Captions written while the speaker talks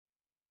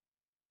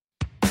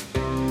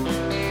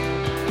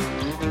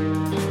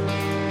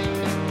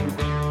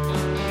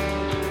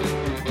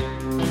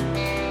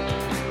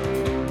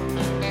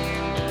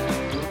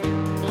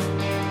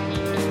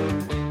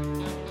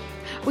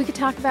We could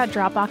talk about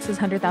Dropbox's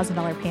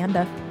 $100,000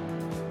 panda.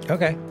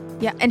 Okay.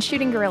 Yeah, and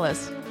shooting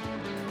gorillas.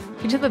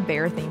 We should have a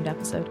bear-themed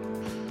episode.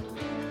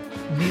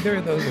 Neither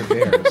of those are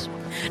bears.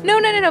 No.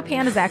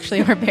 Pandas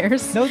actually are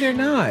bears. No, they're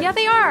not. Yeah,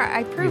 they are.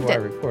 I proved You it. are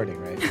recording,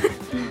 right?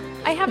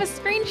 I have a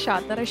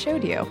screenshot that I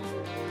showed you.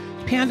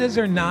 Pandas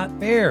are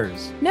not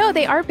bears. No,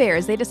 they are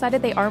bears. They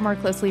decided they are more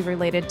closely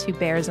related to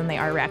bears than they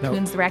are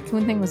raccoons. No. The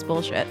raccoon thing was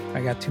bullshit.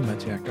 I got too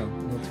much echo. A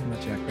little too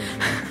much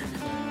echo.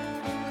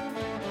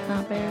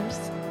 Not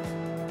bears.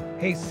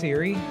 Hey,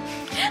 Siri.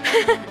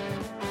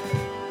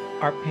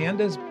 Are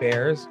pandas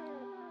bears?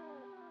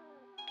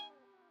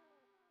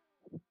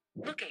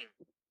 Looking.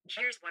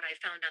 Here's what I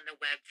found on the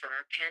web for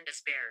our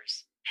pandas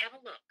bears. Have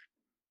a look.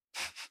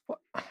 What?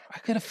 I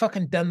could have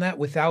fucking done that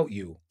without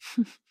you.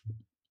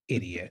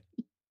 Idiot.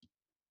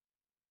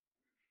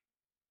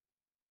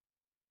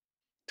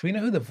 Do we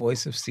know who the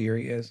voice of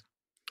Siri is?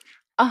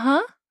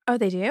 Uh-huh. Oh,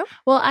 they do?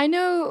 Well, I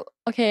know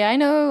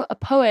a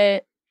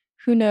poet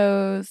who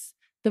knows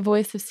the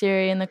voice of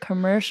Siri in the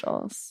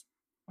commercials.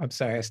 I'm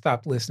sorry, I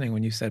stopped listening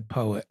when you said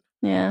poet.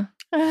 Yeah.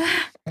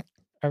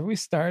 Have we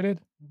started?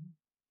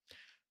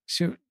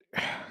 Shoot.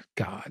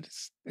 God,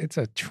 it's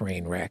a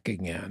train wreck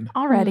again.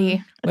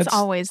 Already. Let's- It's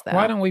always that.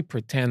 Why don't we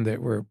pretend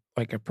that we're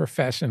like a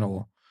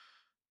professional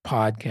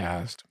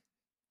podcast?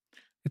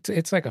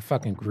 It's like a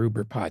fucking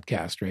Gruber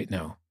podcast right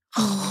now.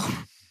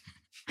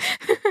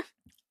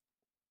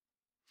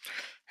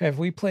 Have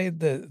we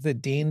played the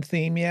Dean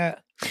theme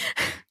yet?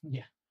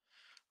 Yeah.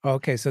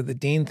 Okay, so the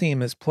Dean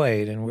theme is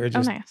played, and we're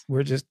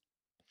just.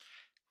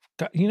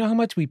 You know how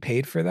much we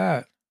paid for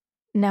that?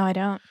 No, I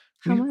don't.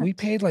 How much? We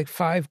paid like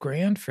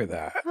 $5,000 for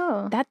that.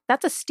 Oh.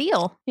 That's a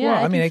steal. Yeah.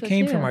 Well, I mean, think it so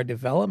came too. from our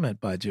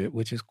development budget,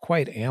 which is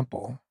quite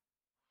ample.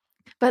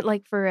 But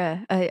like for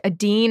a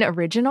Dean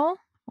original,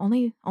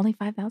 only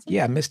 5,000?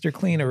 Yeah, Mr.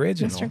 Clean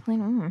original. Mr.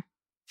 Clean.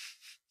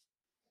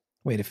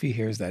 Wait, if he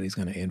hears that, he's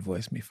going to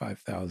invoice me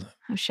 $5,000.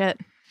 Oh, shit.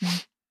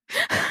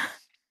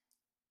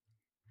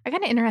 I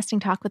got an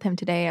interesting talk with him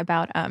today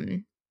about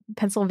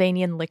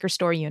Pennsylvania liquor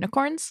store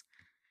unicorns,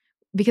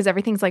 because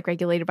everything's like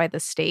regulated by the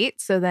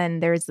state. So then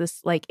there's this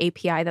like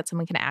API that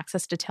someone can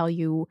access to tell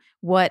you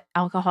what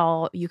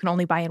alcohol you can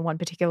only buy in one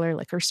particular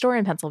liquor store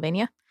in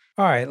Pennsylvania.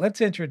 All right,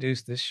 let's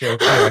introduce this show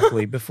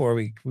correctly before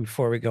we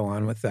go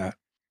on with that.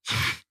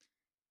 Okay.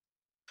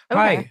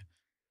 Hi,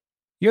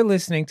 you're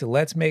listening to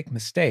Let's Make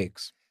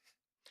Mistakes.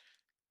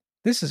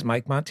 This is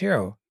Mike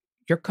Montero,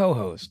 your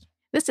co-host.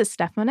 This is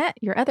Steph Monette,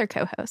 your other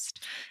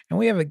co-host. And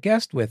we have a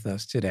guest with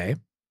us today.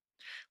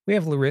 We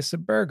have Larissa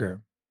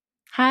Berger.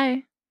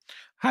 Hi.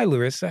 Hi,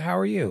 Larissa. How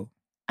are you?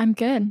 I'm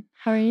good.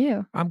 How are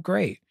you? I'm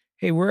great.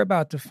 Hey, we're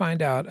about to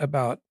find out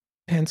about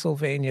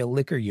Pennsylvania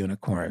liquor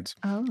unicorns.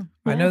 Oh.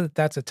 I know that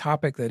that's a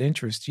topic that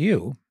interests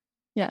you.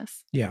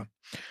 Yes. Yeah.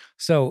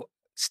 So,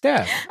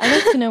 Steph, I'd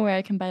like to know where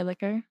I can buy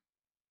liquor.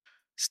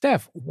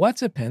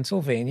 what's a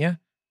Pennsylvania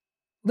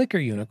liquor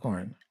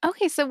unicorn?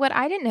 Okay, so what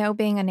I didn't know,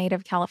 being a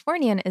native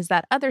Californian, is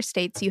that other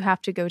states you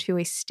have to go to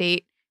a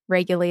state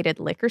regulated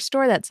liquor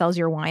store that sells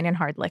your wine and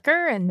hard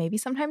liquor and maybe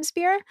sometimes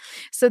beer.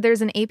 So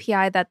there's an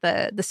API that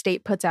the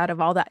state puts out of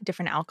all the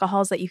different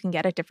alcohols that you can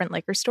get at different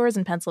liquor stores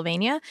in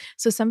Pennsylvania.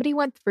 So somebody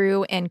went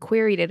through and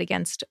queried it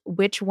against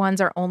which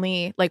ones are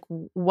only like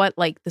what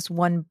like this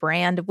one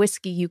brand of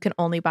whiskey you can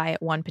only buy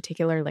at one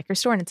particular liquor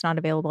store and it's not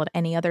available at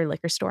any other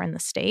liquor store in the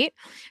state.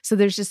 So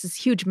there's just this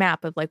huge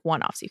map of like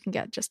one-offs you can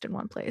get just in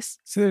one place.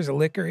 So there's a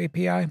liquor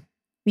API?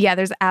 Yeah,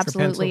 there's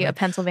absolutely a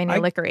Pennsylvania.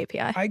 Pennsylvania liquor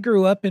API. I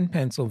grew up in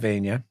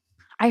Pennsylvania.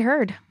 I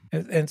heard.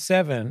 And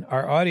Seven,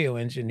 our audio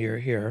engineer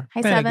here, Hi,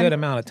 spent Seven. a good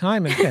amount of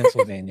time in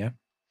Pennsylvania.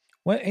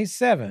 Hey,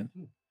 Seven,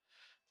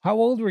 how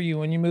old were you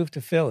when you moved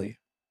to Philly?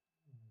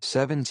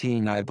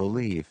 17, I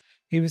believe.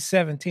 He was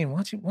 17.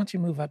 Why don't you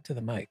move up to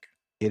the mic?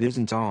 It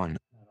isn't on.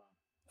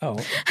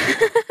 Oh.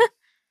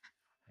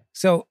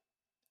 So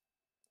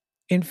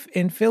in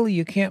Philly,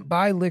 you can't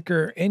buy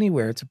liquor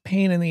anywhere. It's a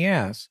pain in the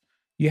ass.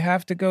 You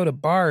have to go to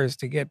bars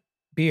to get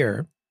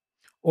beer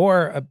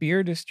or a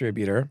beer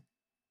distributor.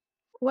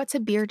 What's a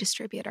beer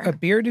distributor? A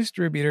beer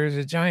distributor is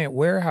a giant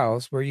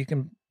warehouse where you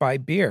can buy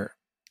beer.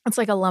 It's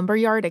like a lumber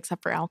yard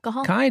except for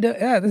alcohol. Kind of.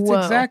 Yeah, that's Whoa.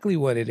 exactly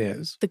what it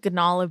is. The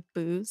Gnarl of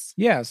booze.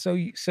 Yeah, so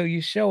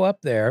you show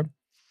up there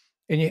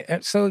and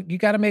you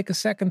got to make a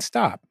second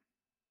stop.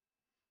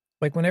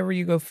 Like whenever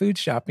you go food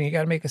shopping, you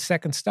got to make a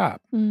second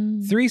stop.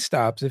 3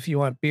 stops if you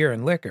want beer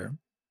and liquor.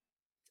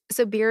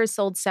 So beer is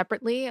sold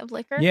separately of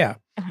liquor? Yeah.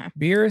 Uh-huh.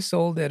 Beer is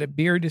sold at a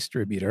beer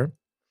distributor,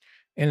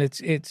 and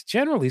it's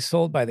generally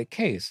sold by the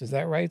case. Is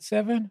that right,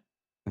 Seven?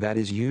 That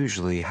is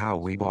usually how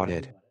we bought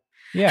it.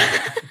 Yeah.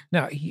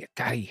 Now, he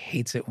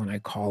hates it when I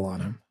call on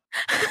him.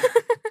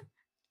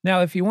 Now,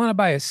 if you want to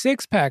buy a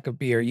 6-pack of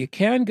beer, you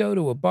can go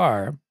to a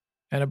bar,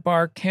 and a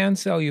bar can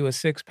sell you a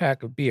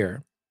 6-pack of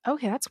beer.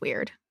 Okay, that's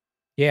weird.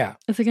 Yeah.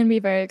 Is it going to be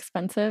very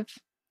expensive?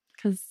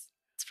 Because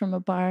it's from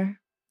a bar.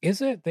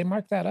 Is it? They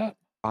mark that up?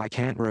 I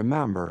can't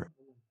remember.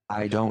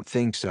 I don't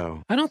think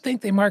so. I don't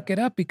think they mark it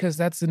up because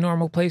that's the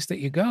normal place that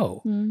you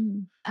go.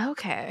 Mm.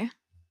 Okay.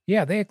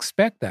 Yeah, they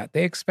expect that.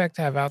 They expect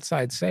to have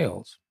outside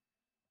sales.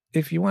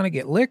 if you want to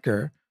get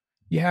liquor,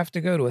 you have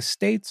to go to a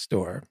state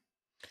store.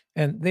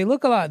 And they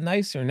look a lot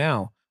nicer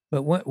now.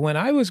 But when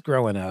I was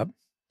growing up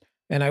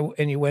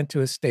and you went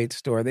to a state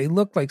store, they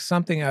looked like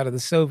something out of the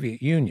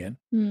Soviet Union.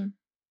 Mm.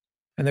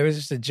 And there was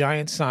just a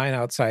giant sign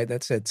outside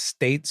that said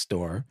state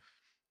store,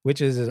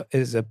 which is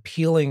as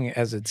appealing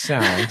as it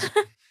sounds.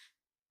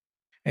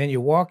 And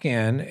you walk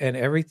in and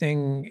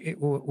everything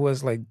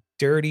was like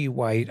dirty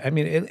white. I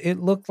mean, it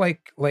looked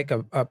like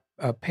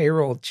a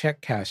payroll check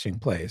cashing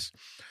place.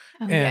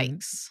 Oh, And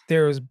yikes.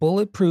 there was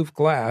bulletproof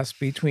glass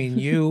between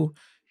you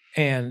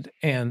and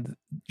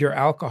your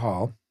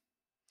alcohol.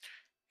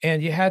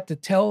 And you had to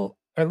tell,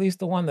 or at least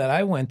the one that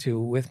I went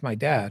to with my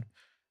dad,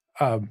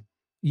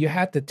 you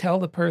had to tell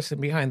the person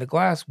behind the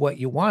glass what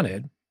you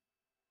wanted,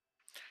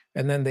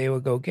 and then they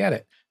would go get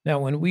it. Now,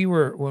 when we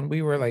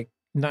were like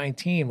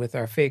 19 with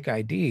our fake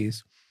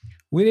IDs,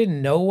 we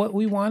didn't know what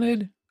we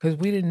wanted because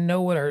we didn't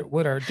know what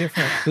our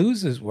different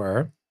boozes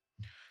were.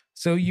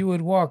 So you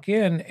would walk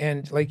in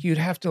and like you'd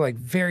have to like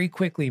very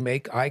quickly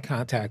make eye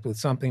contact with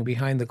something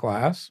behind the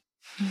glass,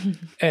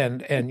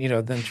 and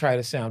then try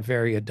to sound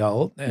very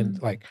adult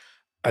and like,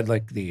 I'd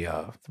like the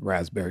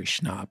raspberry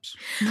schnapps.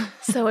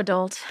 So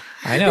adult.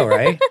 I know,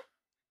 right?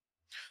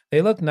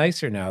 They look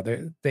nicer now.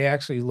 They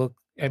actually look.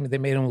 I mean, they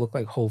made them look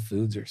like Whole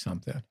Foods or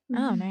something.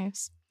 Oh,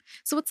 nice.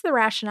 So what's the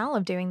rationale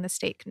of doing the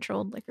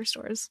state-controlled liquor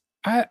stores?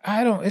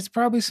 I don't. It's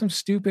probably some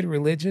stupid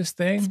religious It's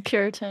thing.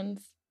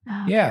 Puritans.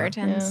 Oh, Yeah.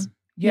 Puritans.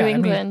 Yeah, New I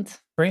mean,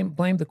 England.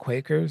 blame the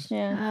Quakers.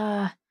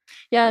 Yeah.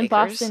 Yeah, in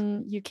Quakers.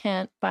 Boston, you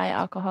can't buy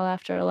alcohol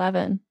after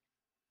 11.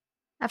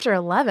 After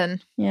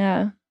 11.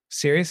 Yeah.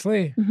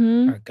 Seriously?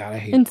 Hmm. Oh, God, I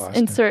hate In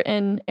Boston.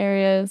 certain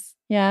areas.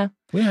 Yeah.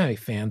 We don't have any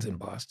fans in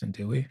Boston,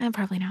 do we?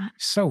 Probably not.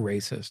 So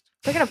racist.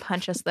 They're going to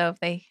punch us, though, if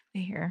they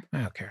hear. I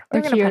don't care. They're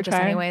Or going to key your punch us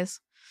car. anyways.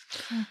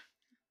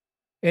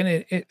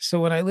 And so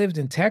when I lived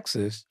in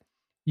Texas,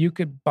 you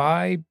could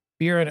buy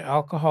beer and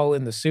alcohol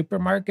in the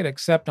supermarket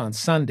except on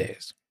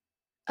Sundays.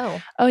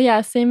 Oh, Oh,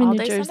 yeah. Same in All New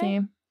day Jersey.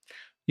 Sunday?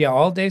 Yeah,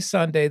 all day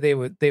Sunday they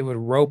would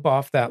rope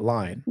off that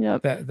line,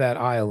 Yep. that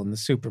aisle in the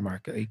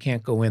supermarket. You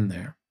can't go in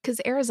there. because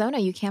Arizona,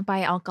 you can't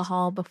buy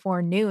alcohol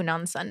before noon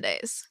on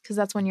Sundays because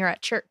that's when you're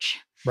at church.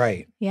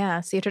 Right. Yeah,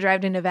 so you have to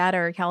drive to Nevada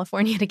or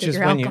California to get Just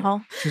your when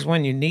alcohol. Because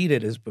when you need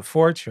it is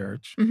before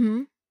church.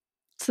 Mm-hmm.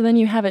 So then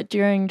you have it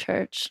during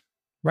church.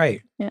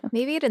 Right.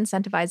 Maybe it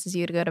incentivizes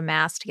you to go to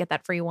mass to get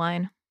that free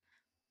wine.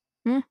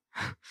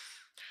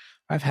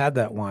 I've had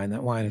that wine.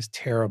 That wine is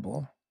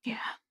terrible. Yeah,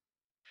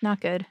 not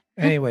good.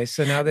 Anyway,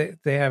 so now they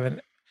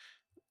haven't.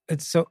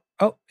 It's so.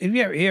 Oh, have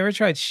you ever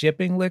tried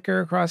shipping liquor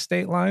across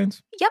state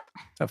lines? Yep.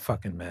 It's a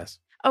fucking mess.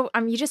 Oh,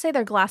 you just say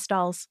they're glass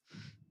dolls.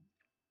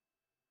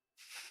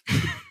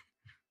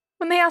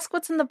 When they ask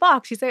what's in the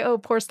box, you say, "Oh,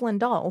 porcelain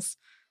dolls."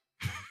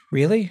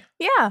 Really?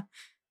 Yeah,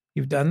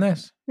 You've done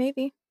this?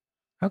 maybe.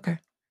 Okay.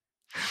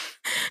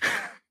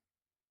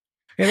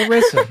 Hey,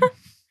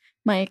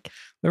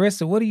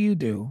 Larissa, what do you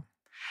do?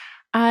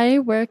 I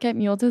work at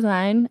Mule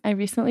Design. I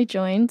recently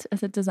joined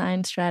as a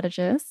design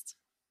strategist.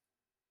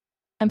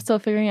 I'm still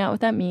figuring out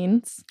what that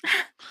means.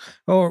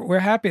 Oh, we're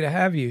happy to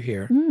have you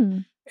here.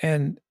 Mm.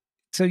 And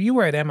so you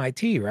were at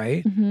MIT,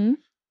 right? Hmm.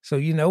 So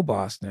you know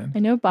Boston. I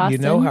know Boston. You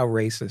know how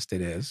racist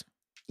it is.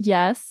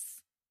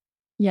 Yes.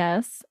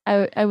 Yes.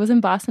 I was in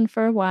Boston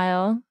for a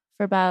while,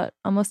 for about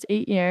almost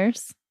 8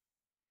 years,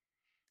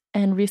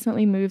 and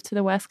recently moved to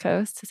the West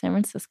Coast, to San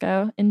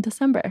Francisco in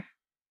December.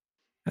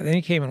 And then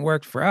you came and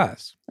worked for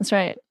us. That's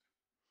right.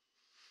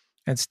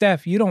 And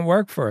Steph, you don't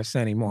work for us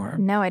anymore.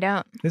 No, I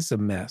don't. This is a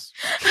mess.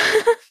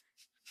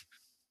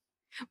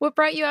 What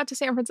brought you out to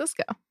San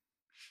Francisco?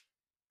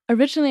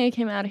 Originally, I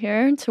came out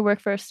here to work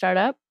for a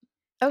startup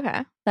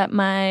Okay, that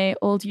my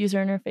old user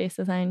interface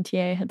design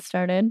TA had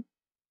started.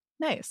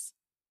 nice.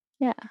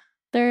 Yeah.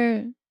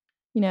 They're,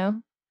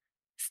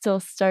 still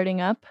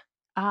starting up.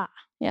 Ah,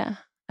 Yeah,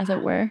 as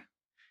it were.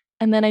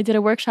 And then I did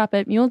a workshop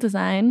at Mule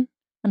Design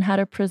on how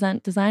to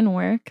present design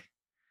work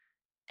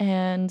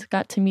and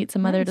got to meet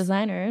some other Nice.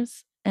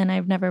 designers. And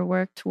I've never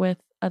worked with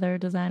other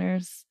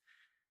designers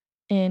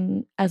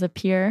as a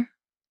peer.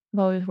 I've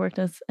always worked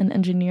as an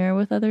engineer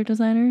with other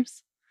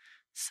designers.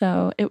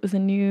 So it was a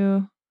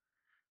new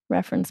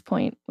reference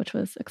point, which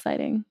was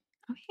exciting.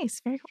 okay, it's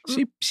very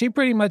cool. She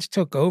pretty much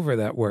took over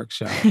that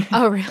workshop.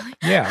 Oh, really?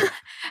 Yeah.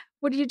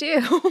 What did you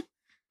do?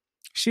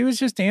 She was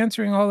just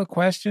answering all the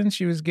questions.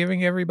 She was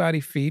giving everybody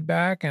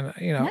feedback. And,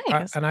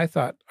 Nice. I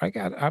thought,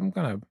 I'm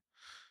going to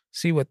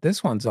see what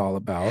this one's all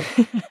about.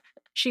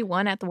 She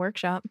won at the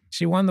workshop.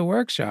 She won the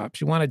workshop.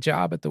 She won a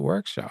job at the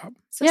workshop.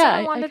 So Yeah, someone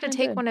I wanted to kinda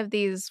take did. one of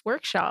these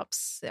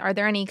workshops. Are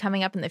there any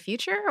coming up in the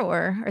future,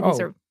 or are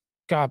these? Oh,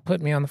 God,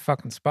 put me on the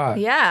fucking spot.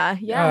 Yeah.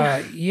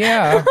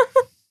 Yeah.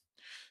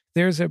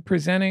 There's a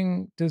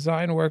presenting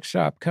design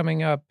workshop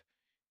coming up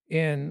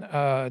in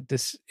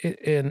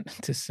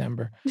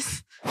December.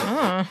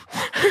 Oh.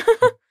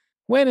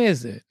 When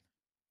is it?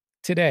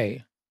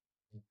 Today.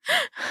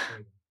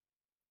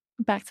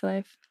 Back to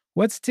life.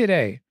 What's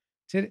today?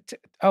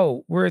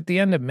 We're at the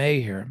end of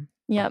May here.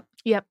 Yep.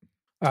 Yep.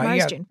 Tomorrow's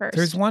Yeah, June 1st.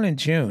 there's one in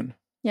June.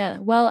 Yeah.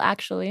 Well,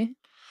 actually.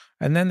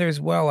 And then there's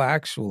Well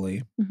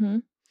Actually. Mm-hmm.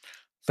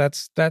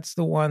 That's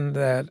the one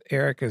that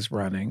Eric is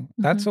running.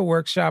 That's a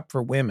workshop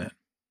for women.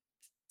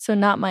 So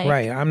not Mike.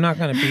 Right. I'm not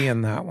going to be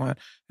in that one.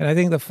 And I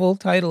think the full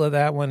title of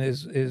that one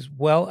is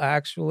Well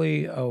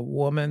Actually, A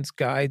Woman's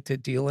Guide to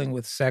Dealing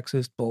with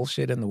Sexist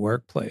Bullshit in the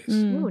Workplace.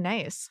 Mm. Ooh,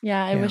 nice.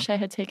 Yeah, I Yeah. wish I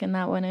had taken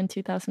that one in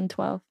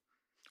 2012.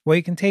 Well,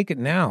 you can take it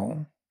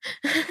now.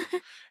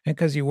 And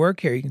because you work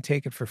here, you can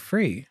take it for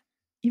free.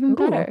 Even Ooh.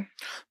 better.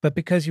 But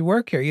because you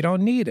work here, you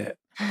don't need it.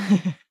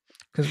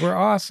 Because we're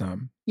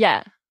awesome.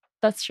 Yeah,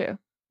 that's true.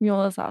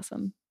 Mule is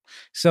awesome.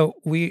 So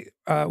we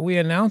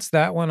announced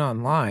that one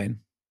online,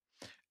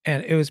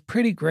 and it was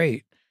pretty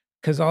great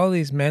because all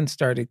these men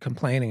started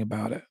complaining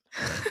about it.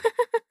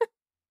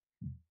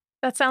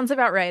 That sounds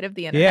about right of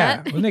the Yeah,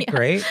 internet. wasn't it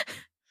great?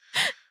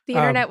 The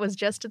internet was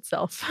just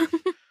itself.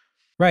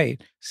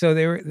 Right. So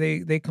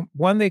they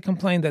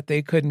complained that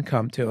they couldn't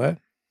come to it,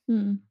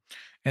 Hmm.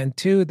 and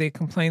two, they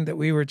complained that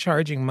we were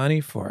charging money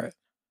for it.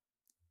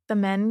 The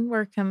men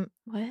were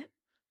what?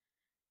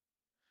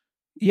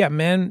 Yeah,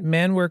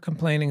 men were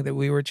complaining that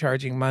we were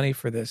charging money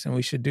for this, and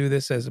we should do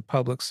this as a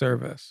public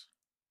service.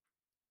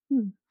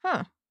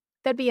 Huh.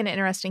 That'd be an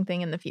interesting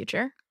thing in the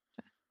future.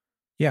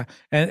 Yeah,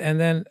 and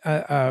then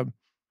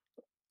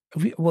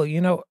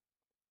we're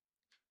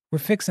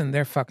fixing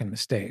their fucking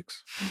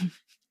mistakes.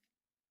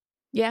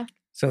 Yeah.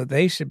 So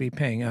they should be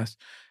paying us.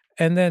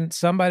 And then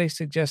somebody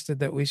suggested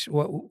that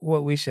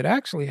what we should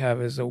actually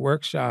have is a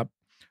workshop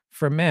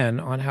for men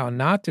on how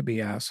not to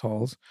be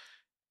assholes.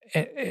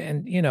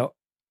 And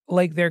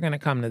like they're going to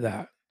come to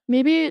that.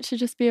 Maybe it should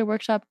just be a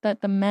workshop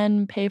that the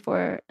men pay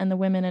for and the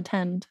women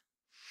attend.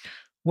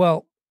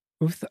 Well,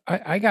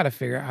 I got to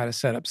figure out how to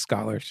set up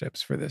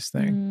scholarships for this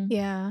thing. Mm.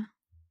 Yeah.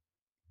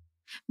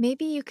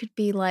 Maybe you could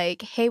be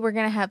like, hey, we're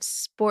going to have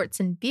sports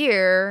and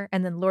beer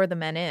and then lure the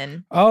men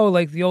in. Oh,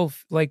 like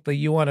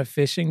you want a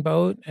fishing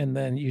boat and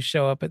then you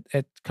show up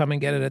at come and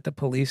get it at the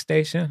police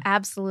station.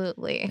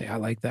 Absolutely. Yeah, I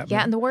like that. Yeah,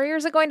 move. and the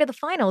Warriors are going to the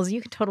finals.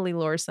 You could totally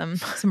lure some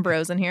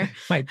bros in here.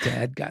 My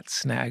dad got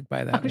snagged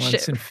by that once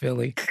shit. in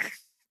Philly.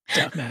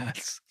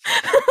 Dumbass.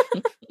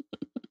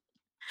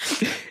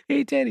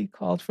 He did. He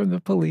called from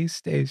the police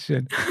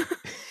station. I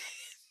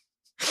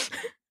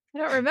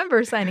don't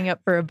remember signing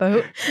up for a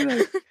boat.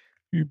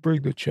 You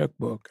bring the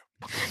checkbook.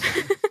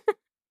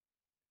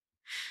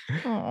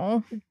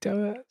 Oh.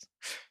 Dumbass.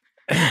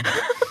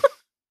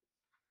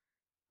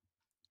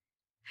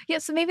 Yeah,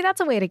 so maybe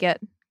that's a way to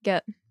get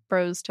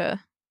bros to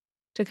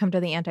come to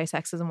the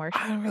anti-sexism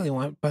workshop. I don't really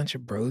want a bunch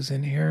of bros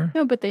in here.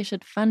 No, but they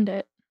should fund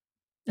it.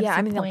 That's Yeah, I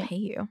the mean, they'll point. pay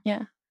you.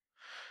 Yeah.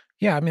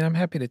 Yeah, I mean, I'm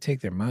happy to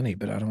take their money,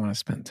 but I don't want to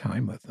spend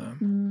time with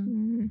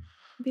them.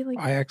 Mm. Be like,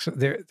 I actually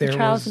there The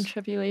trials and was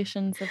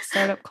tribulations of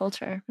startup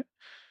culture.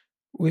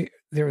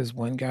 there was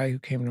one guy who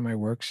came to my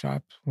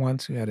workshop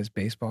once who had his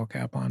baseball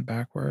cap on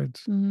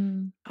backwards.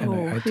 Mm. And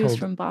I He was told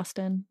from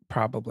Boston.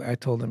 probably I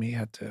told him he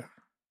had to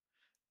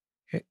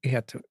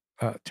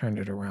turn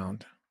it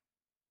around.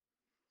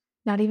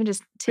 not even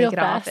just take Real it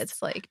off. fast.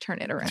 It's like turn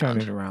it around. Turn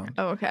it around.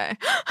 Oh, okay.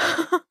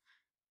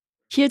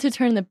 He had to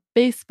turn the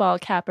baseball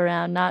cap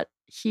around, not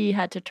he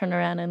had to turn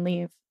around and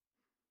leave.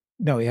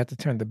 No, he had to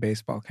turn the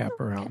baseball cap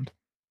around.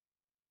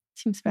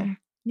 Seems fair.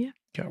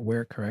 Got to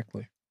wear it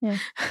correctly.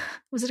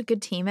 Was it a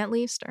good team at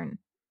least? Or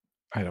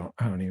I don't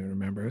even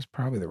remember. It was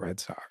probably the Red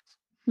Sox.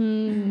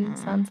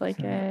 Sounds like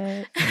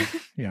Yeah. it.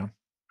 Yeah.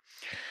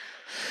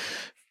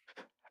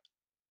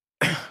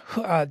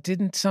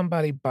 Didn't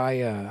somebody buy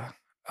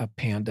a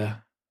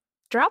panda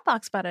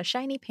Dropbox bought a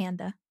shiny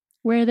panda.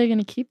 Where are they going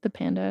to keep the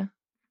panda?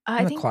 I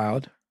in the think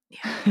cloud?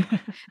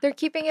 they're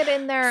keeping it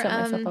in their Set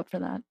myself up for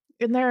that.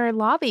 in their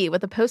lobby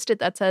with a post-it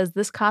that says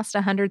this cost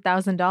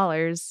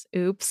 $100,000.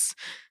 Oops.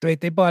 Wait,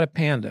 they bought a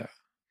panda.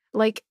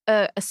 Like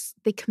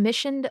they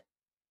commissioned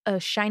a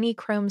shiny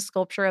chrome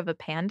sculpture of a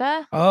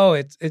panda. Oh,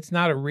 it's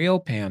not a real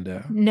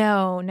panda.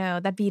 No,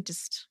 that'd be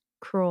just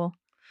cruel.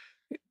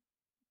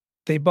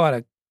 They bought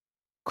a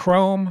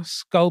chrome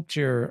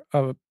sculpture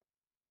of a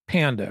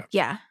panda,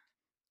 Yeah,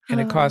 and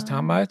it cost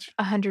how much?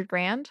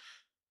 $100,000.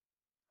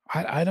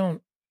 I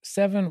don't.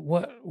 Seven.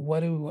 What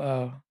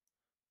do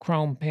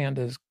chrome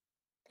pandas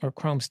or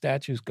chrome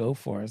statues go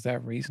for? Is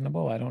that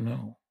reasonable? I don't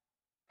know.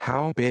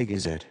 How big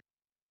is it?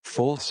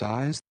 Full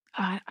size?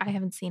 I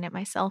haven't seen it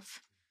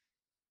myself.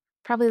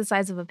 Probably the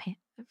size of a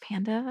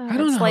panda. I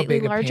don't know how slightly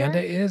big larger. a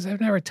panda is.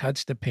 I've never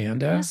touched a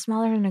panda. Yeah,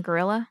 smaller than a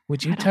gorilla.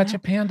 Would I you don't touch know. a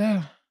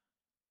panda,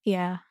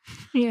 Yeah,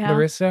 yeah.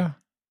 Larissa?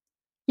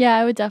 Yeah,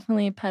 I would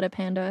definitely pet a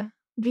panda.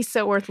 It'd be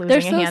so worth They're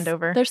losing so a hand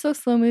over. They're so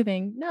slow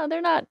moving. No,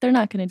 they're not. They're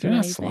not going to do They're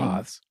not anything.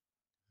 sloths.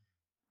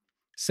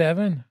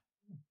 Seven.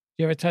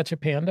 You ever touch a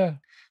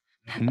panda?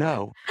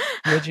 No.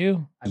 Would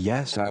you?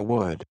 Yes, I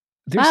would.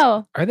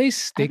 Wow. Are they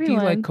sticky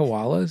like Everyone.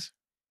 koalas?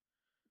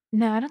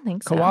 No, I don't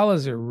think so.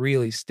 Koalas are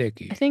really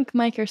sticky. I think,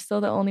 Mike, you're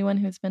still the only one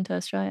who's been to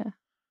Australia.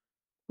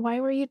 Why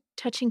were you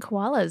touching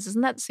koalas?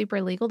 Isn't that super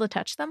illegal to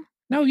touch them?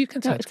 No, you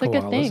can No, touch it's like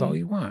a koalas all thing.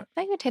 you want.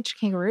 I think I touch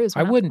kangaroos.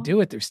 I wouldn't do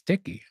it. They're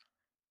sticky.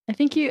 I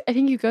think you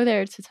go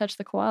there to touch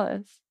the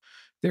koalas.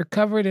 They're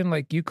covered in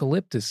like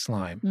eucalyptus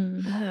slime.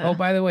 Mm. Oh,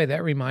 by the way,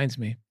 that reminds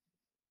me.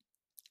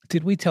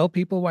 Did we tell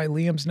people why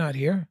Liam's not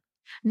here?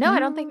 No, I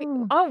don't think.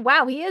 No. Oh,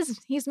 wow.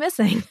 He's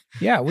missing.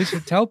 Yeah, we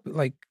should tell.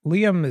 Like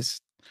Liam's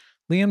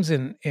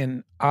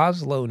in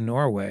Oslo,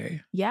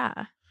 Norway.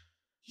 Yeah.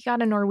 He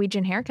got a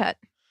Norwegian haircut.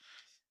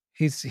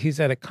 He's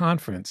at a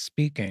conference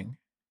speaking.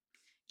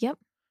 Yep.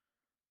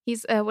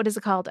 He's, what is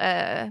it called?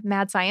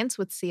 Mad Science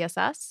with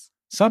CSS.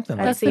 Something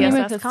like That's That's the name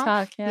of CSS his Conf?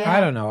 talk. Yeah. Yeah. I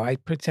don't know. I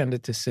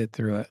pretended to sit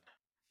through it.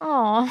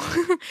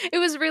 Oh, it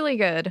was really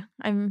good.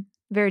 I'm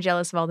very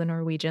jealous of all the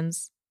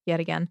Norwegians yet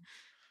again.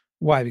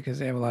 Why? Because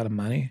they have a lot of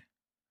money.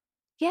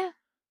 Yeah.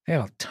 They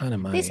have a ton of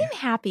money. They seem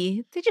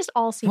happy. They just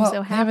all seem Well,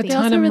 so they have a happy. They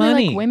ton also of really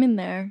money. like women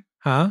there.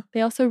 Huh?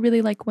 They also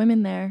really like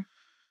women there.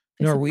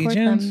 They support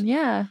Norwegians? them.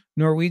 Yeah.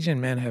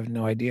 Norwegian men have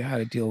no idea how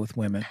to deal with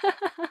women.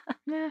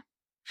 Yeah.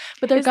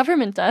 But their Is-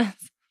 government does.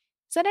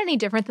 Is that any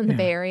different than the Yeah.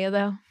 Bay Area,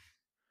 though?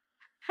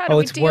 How do Oh,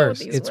 we it's deal worse.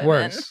 with these It's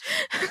women? worse.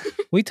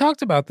 We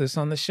talked about this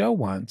on the show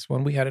once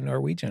when we had a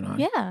Norwegian on.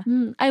 Yeah.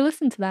 I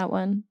listened to that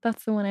one.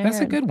 That's the one I That's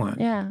a heard. good one.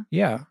 Yeah.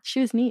 Yeah. She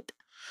was neat.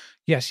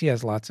 Yeah, she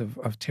has lots of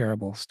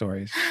terrible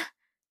stories.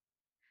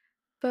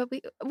 But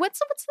what's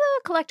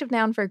the collective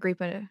noun for a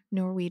group of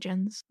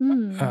Norwegians?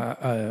 Mm.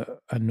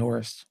 A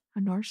Norse. A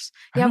Norse?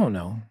 I Yeah. don't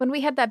know. When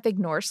we had that big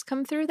Norse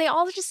come through, they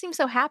all just seemed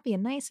so happy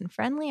and nice and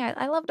friendly.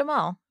 I loved them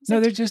all. It's No,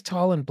 like- they're just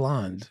tall and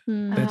blonde.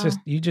 Mm. That's Oh. just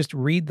you just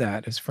read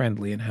that as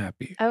friendly and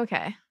happy.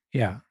 Okay.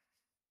 Yeah.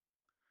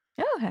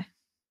 Oh, okay.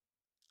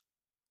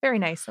 Very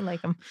nice. I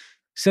like them.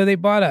 So they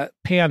bought a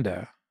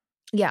Panda.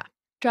 Yeah.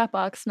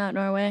 Dropbox, not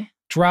Norway.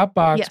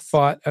 Dropbox Yes.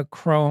 bought a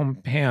Chrome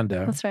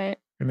Panda, That's right.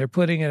 and they're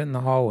putting it in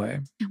the hallway.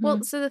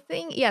 Well, so the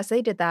thing, yes,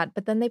 they did that,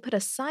 but then they put a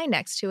sign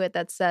next to it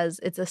that says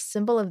it's a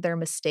symbol of their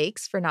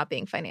mistakes for not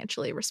being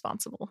financially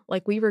responsible.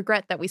 Like, we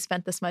regret that we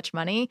spent this much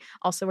money.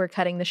 Also, we're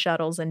cutting the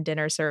shuttles and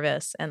dinner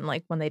service, and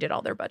like when they did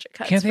all their budget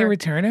cuts. Can't they for-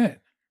 return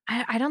it?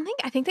 I don't think.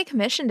 I think they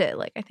commissioned it.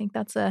 Like, I think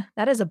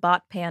that is a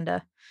bot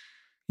Panda.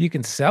 You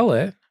can sell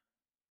it.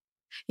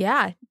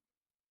 Yeah.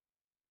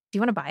 Do you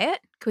want to buy it?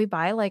 Can we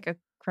buy like a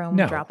Chrome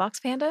No.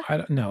 Dropbox Panda? I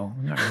don't know.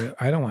 Not really.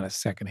 I don't want a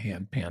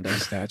secondhand panda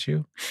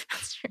statue.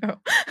 That's true.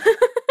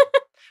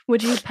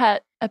 Would you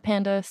pet a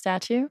panda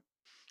statue?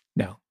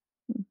 No.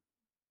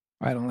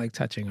 I don't like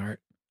touching art.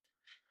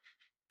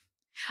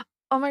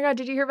 Oh my God,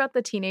 did you hear about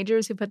the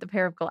teenagers who put the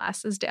pair of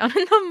glasses down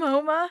in the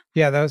MoMA?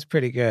 Yeah, that was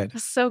pretty good.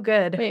 That's so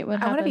good. Wait,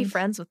 what I want to be happened?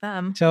 friends with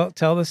them. Tell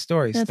the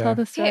story, Yeah, Steph. tell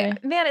the story. Hey,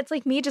 man, it's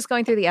like me just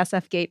going through the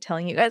SF gate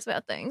telling you guys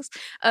about things.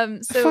 The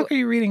So fuck are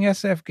you reading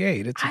SF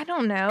Gate? It's I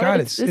don't know. God,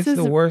 It's- it's this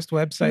the is worst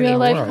website in Real the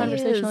life world.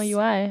 conversational It is.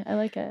 UI. I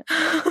like it.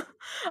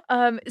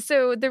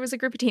 So there was a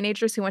group of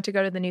teenagers who went to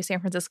go to the new San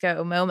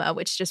Francisco MoMA,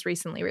 which just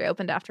recently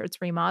reopened after its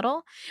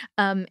remodel.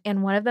 And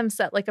one of them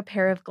set like a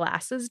pair of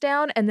glasses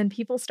down, and then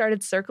people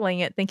started circling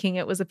it, thinking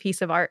it was a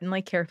piece of art, and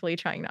like carefully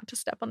trying not to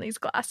step on these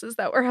glasses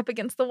that were up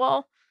against the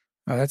wall.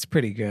 Oh, that's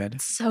pretty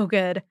good. So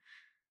good.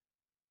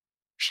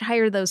 Should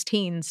hire those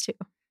teens too.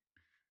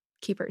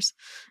 Keepers.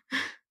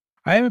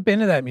 I haven't been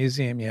to that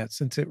museum yet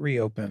since it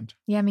reopened.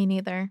 Yeah, me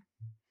neither.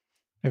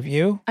 Have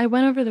you? I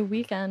went over the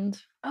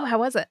weekend. Oh, how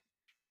was it?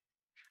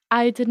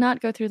 I did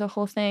not go through the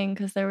whole thing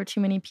because there were too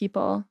many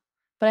people,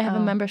 but I have Oh.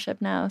 a membership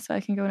now, so I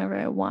can go whenever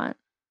I want.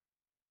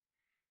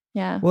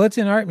 Yeah, Well, it's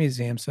an art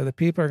museum, so the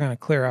people are going to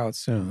clear out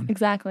soon.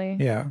 exactly.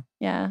 Yeah.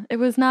 Yeah, it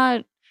was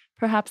not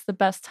perhaps the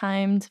best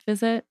time to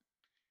visit,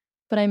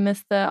 but I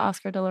missed the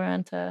Oscar de la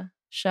Renta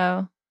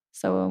show,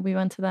 so we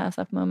went to the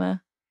SF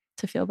MoMA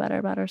to feel better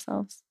about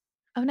ourselves.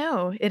 Oh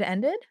no, it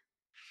ended?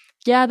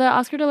 Yeah, the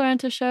Oscar de la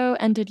Renta show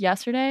ended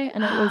yesterday,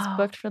 and it was Oh.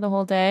 booked for the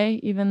whole day,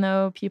 even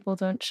though people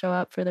don't show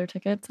up for their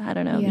tickets. I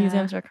don't know. Yeah.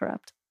 Museums are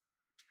corrupt.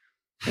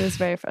 It was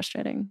very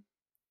frustrating.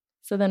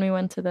 So then we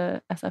went to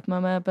the SF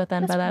MoMA, but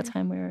then That's by that weird.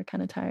 time we were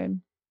kind of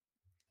tired.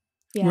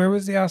 Yeah. Where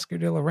was the Oscar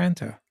de la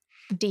Renta?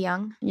 De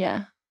Young.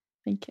 Yeah.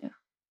 Thank you.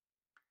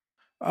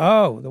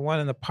 Oh, the one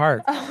in the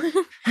park.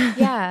 Oh,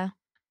 yeah.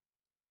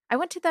 I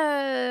went to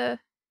the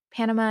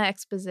Panama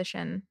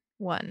Exposition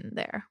one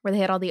there, where they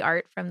had all the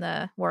art from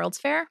the World's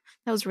Fair.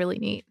 That was really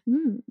neat.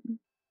 Mm.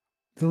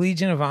 The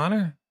Legion of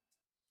Honor?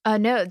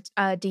 No,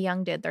 De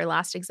Young did their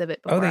last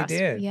exhibit Oh, before they us.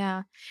 did?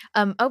 Yeah.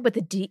 But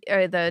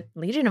the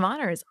Legion of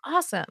Honor is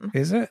awesome.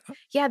 Is it?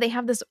 Yeah, they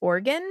have this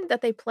organ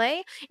that they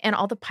play, and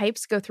all the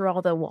pipes go through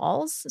all the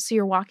walls. So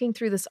you're walking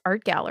through this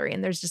art gallery,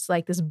 and there's just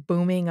like this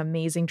booming,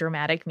 amazing,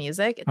 dramatic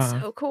music. It's Uh-huh.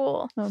 so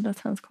cool. Oh, that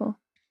sounds cool.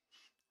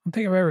 I don't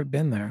think I've ever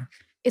been there.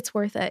 It's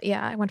worth it.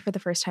 Yeah, I went for the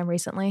first time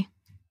recently.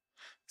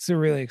 It's a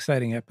really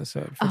exciting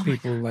episode for Oh my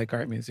people who like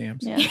art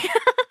museums. Yeah.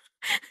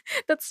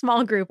 That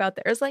small group out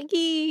there is like,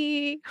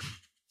 yee.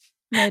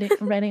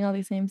 Writing all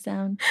these names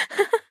down.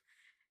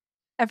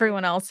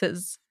 Everyone else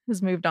has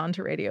moved on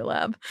to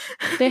Radiolab.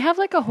 They have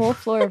like a whole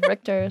floor of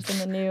Richters in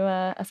the new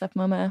SF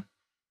MoMA.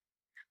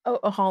 Oh,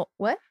 a hall.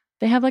 What?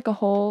 They have like a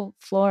whole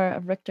floor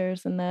of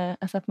Richters in the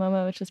SF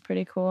MoMA, which is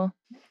pretty cool.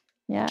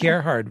 Yeah.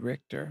 Gerhard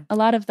Richter. A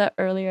lot of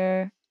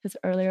his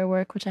earlier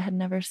work, which I had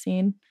never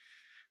seen,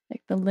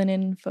 like the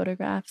linen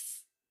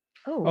photographs.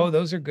 Oh,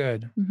 those are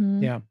good.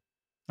 Mhm. Yeah.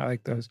 I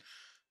like those.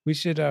 We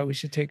should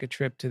take a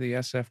trip to the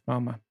SF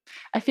MoMA.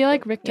 I feel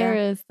like Richter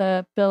Yeah. is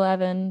the Bill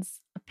Evans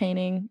of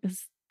painting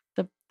is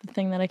the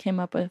thing that I came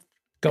up with.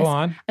 Go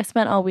on. I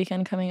spent all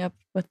weekend coming up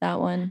with that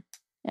one.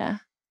 Yeah.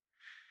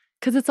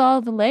 Because it's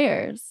all the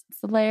layers.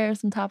 It's the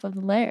layers on top of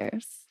the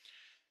layers.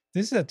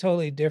 This is a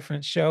totally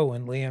different show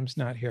when Liam's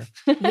not here.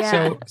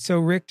 Yeah. So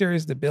Richter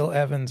is the Bill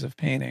Evans of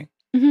painting.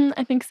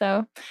 I think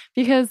so.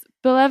 Because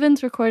Bill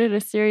Evans recorded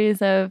a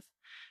series of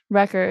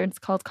records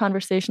called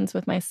Conversations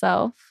with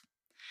Myself.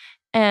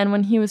 And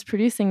when he was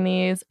producing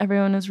these,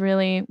 everyone was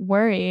really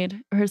worried,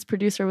 or his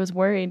producer was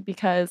worried,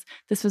 because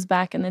this was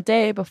back in the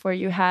day before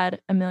you had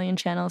a million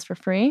channels for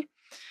free.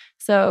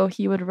 So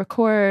he would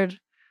record,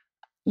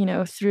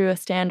 through a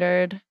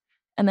standard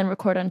and then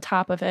record on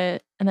top of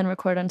it and then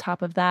record on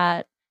top of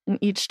that. And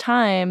each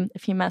time,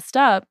 if he messed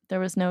up, there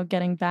was no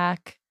getting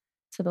back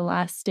to the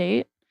last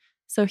state.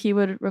 So he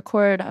would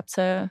record up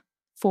to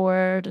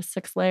 4 to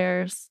 6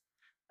 layers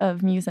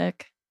of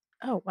music.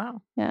 Oh,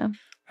 wow. Yeah.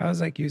 I was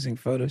like using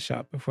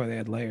Photoshop before they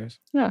had layers.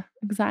 Yeah,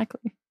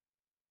 exactly.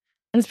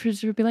 And his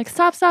producer would be like,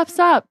 stop.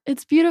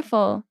 It's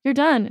beautiful. You're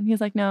done. And he's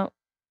like, no,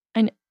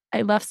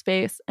 I left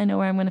space. I know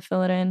where I'm going to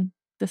fill it in.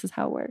 This is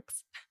how it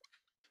works.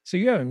 So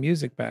you have a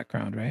music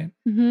background, right?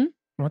 Mm-hmm.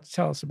 Why don't you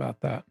tell us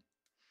about that?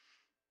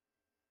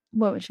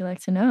 What would you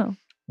like to know?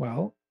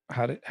 Well,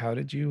 how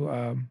did you,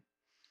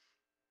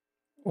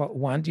 well,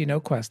 one, do you know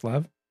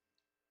Questlove?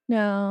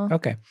 No.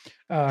 Okay.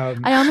 I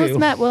almost two,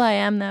 met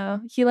will.i.am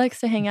though. He likes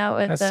to hang out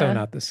with That's so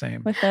not the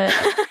same. with the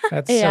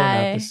That's so not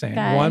AI the same.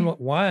 guy.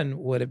 One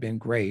would have been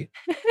great.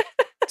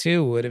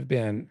 2 would have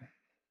been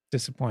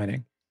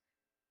disappointing.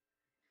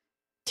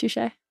 touche.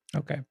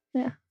 Okay.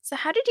 So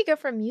how did you go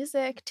from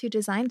music to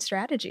design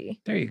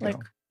strategy? There you go. Like-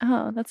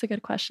 Oh, that's a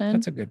good question.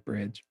 That's a good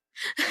bridge.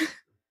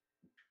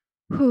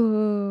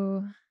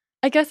 Ooh.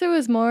 I guess it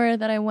was more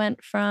that I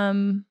went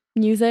from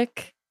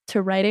music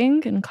to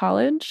writing in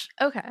college,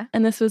 Okay.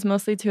 and this was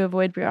mostly to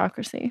avoid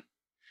bureaucracy.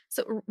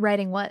 So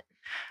writing what?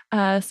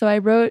 So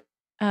I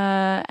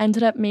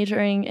ended up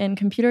majoring in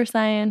computer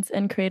science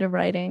and creative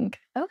writing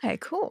Okay,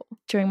 cool.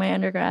 during my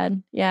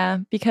undergrad. Yeah,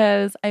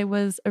 because I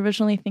was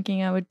originally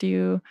thinking I would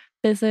do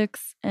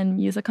physics and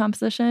music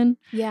composition,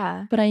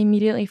 Yeah. but I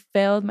immediately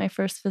failed my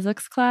first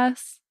physics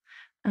class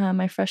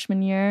my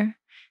freshman year.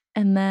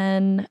 And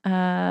then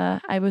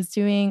I was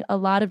doing a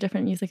lot of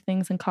different music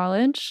things in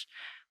college,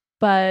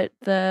 but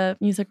the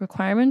music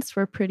requirements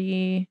were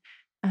pretty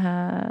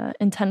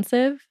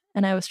intensive,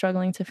 and I was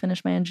struggling to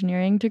finish my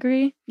engineering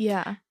degree.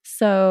 Yeah.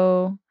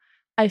 So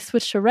I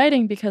switched to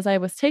writing because I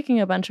was taking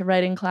a bunch of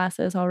writing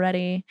classes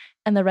already,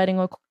 and the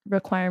writing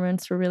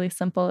requirements were really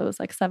simple. It was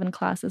like 7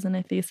 classes and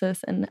a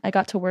thesis, and I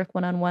got to work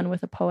one-on-one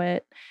with a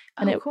poet,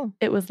 and Cool.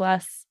 it was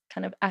less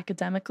kind of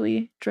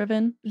academically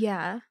driven.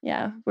 Yeah.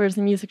 Yeah, whereas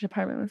the music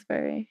department was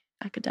very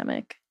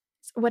academic.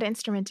 So what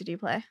instrument did you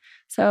play?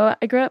 So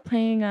I grew up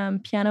playing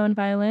piano and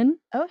violin,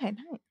 Okay,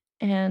 nice.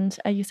 and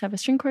I used to have a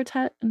string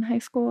quartet in high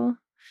school.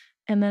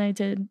 And then I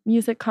did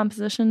music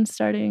composition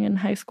starting in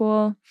high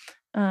school.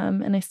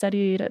 And I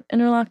studied at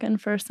Interlochen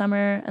for a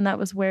summer, and that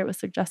was where it was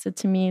suggested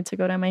to me to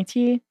go to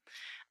MIT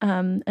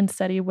and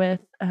study with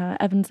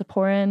Evan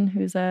Zaporin,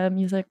 who's a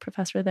music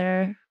professor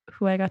there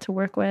who I got to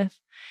work with.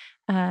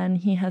 And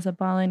he has a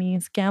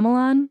Balinese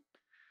gamelan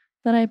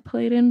that I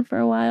played in for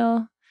a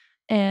while.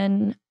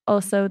 And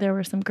also there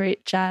were some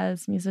great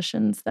jazz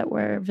musicians that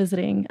were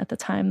visiting at the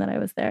time that I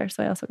was there.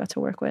 So I also got to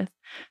work with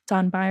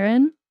Don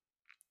Byron.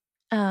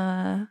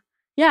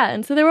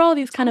 And so there were all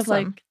these kind of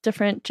Awesome. like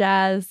different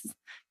jazz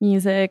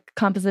music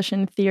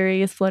composition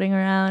theories floating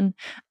around.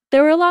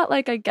 There were a lot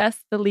like, I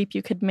guess the leap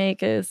you could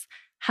make is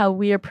how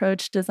we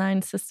approach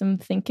design system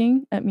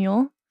thinking at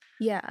Mule.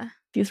 Yeah.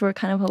 These were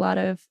kind of a lot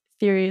of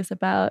theories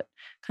about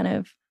kind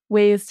of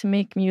ways to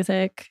make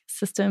music,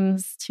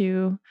 systems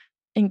to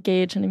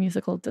engage in a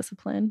musical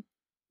discipline.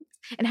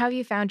 And how have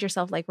you found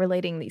yourself like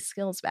relating these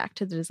skills back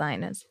to the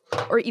design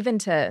or even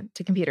to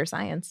computer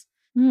science?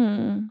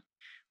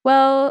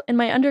 Well, in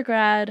my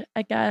undergrad,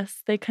 I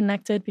guess they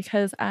connected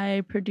because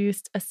I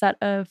produced a set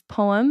of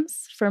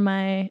poems for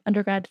my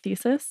undergrad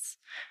thesis.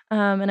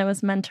 And I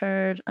was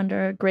mentored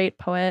under a great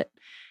poet.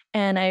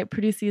 And I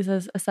produced these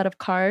as a set of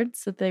cards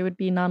so that they would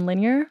be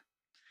nonlinear.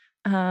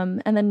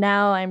 And then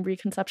now I'm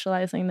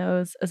reconceptualizing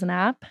those as an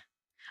app.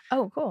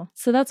 Oh, cool.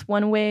 So that's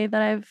one way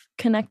that I've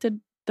connected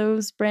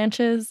those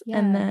branches. Yeah.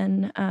 And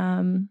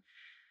then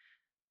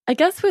I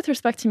guess with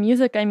respect to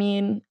music, I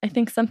mean, I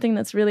think something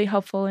that's really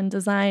helpful in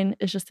design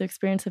is just the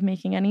experience of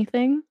making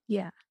anything.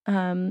 Yeah.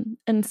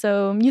 And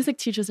so music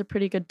teaches a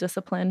pretty good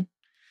discipline.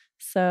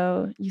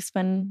 So you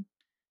spend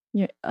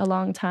a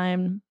long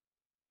time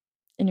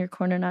in your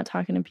corner not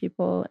talking to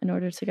people in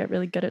order to get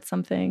really good at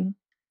something,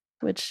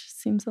 which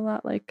seems a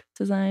lot like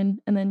design.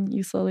 And then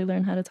you slowly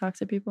learn how to talk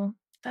to people.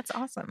 That's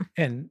awesome.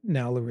 And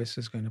now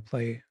Larissa's going to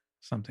play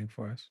something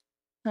for us.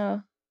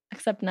 Oh,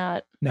 except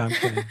not. No, I'm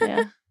kidding.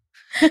 Yeah.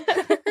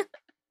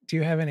 Do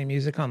you have any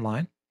music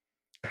online?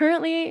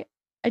 Currently,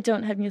 I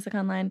don't have music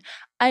online.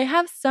 I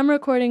have some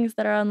recordings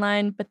that are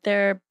online, but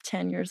they're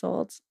 10 years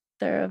old.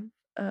 They're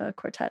a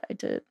quartet I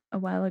did a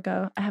while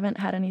ago. I haven't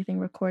had anything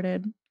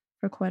recorded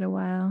for quite a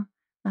while.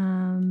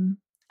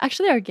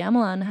 Actually, our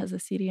gamelan has a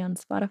CD on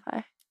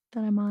Spotify that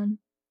I'm on.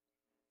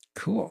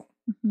 Cool.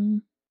 hmm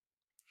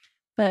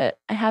But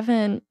I've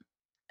been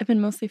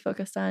mostly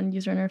focused on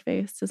user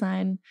interface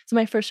design. So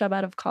my first job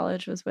out of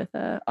college was with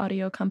an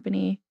audio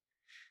company,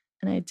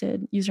 and I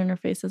did user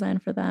interface design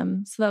for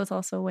them. So that was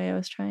also a way I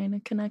was trying to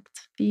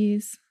connect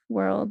these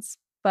worlds.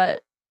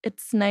 But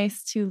it's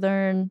nice to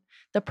learn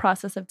the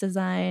process of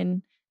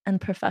design and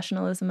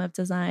professionalism of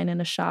design in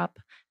a shop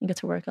and get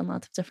to work on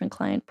lots of different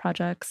client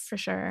projects For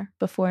sure.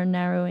 before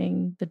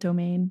narrowing the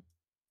domain.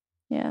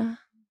 Yeah.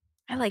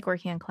 I like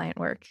working on client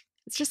work.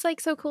 It's just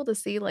like so cool to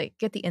see, like,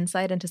 get the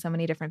insight into so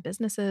many different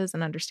businesses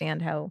and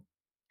understand how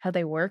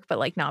they work, but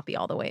like not be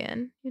all the way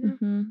in, you know?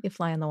 hmm You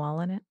fly on the wall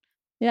in it.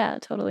 Yeah,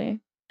 totally.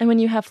 And when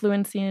you have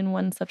fluency in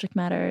one subject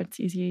matter, it's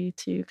easy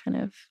to kind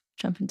of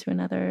jump into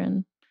another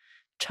and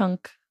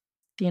chunk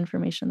the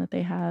information that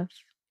they have and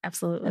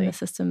Absolutely. the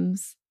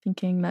systems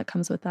thinking that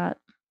comes with that.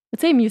 I'd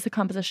say music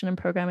composition and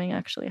programming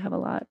actually have a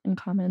lot in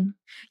common.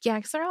 Yeah,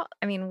 because they're all,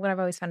 I mean, what I've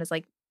always found is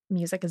like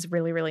music is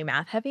really, really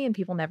math heavy and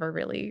people never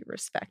really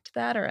respect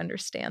that or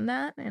understand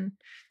that. And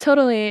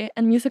Totally.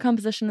 And music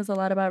composition is a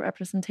lot about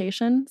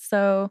representation.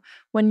 So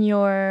when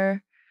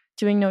you're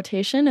doing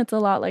notation, it's a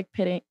lot like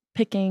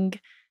picking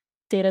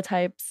data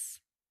types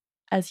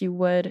as you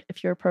would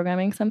if you're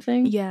programming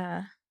something.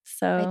 yeah,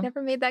 So I'd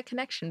never made that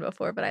connection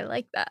before, but I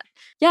like that.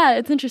 yeah,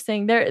 it's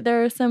interesting.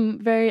 There are some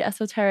very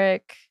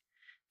esoteric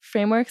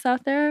frameworks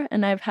out there,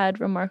 and I've had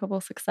remarkable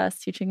success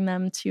teaching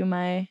them to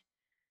my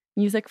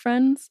music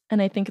friends.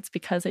 And I think it's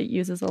because it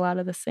uses a lot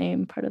of the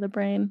same part of the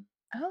brain.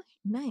 Oh,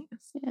 nice.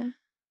 Yeah.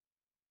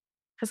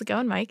 How's it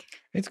going, Mike?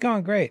 It's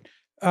going great.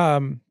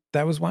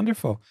 That was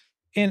wonderful.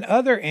 In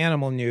other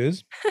animal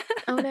news,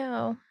 Oh,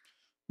 no.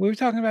 we were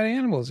talking about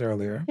animals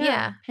earlier.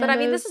 Yeah. But I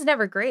mean, this pandas. is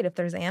never great if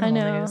there's I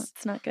animal know news.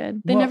 it's not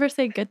good. They Well- never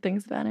say good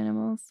things about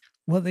animals.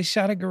 Well, they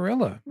shot a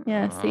gorilla.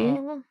 Yeah, see?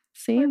 Aw,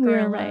 See, poor we were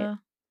gorilla. right.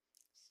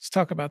 Let's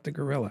talk about the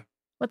gorilla.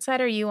 What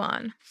side are you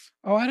on?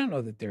 Oh, I don't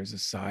know that there's a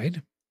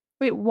side.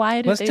 Wait, why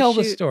did Let's they tell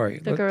the shoot story.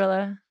 the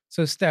gorilla?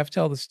 So, Steph,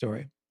 tell the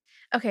story.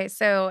 Okay,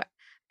 so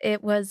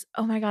it was,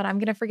 oh my God, I'm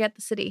going to forget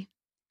the city.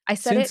 I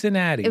said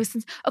Cincinnati. it was,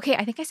 okay,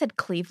 I think I said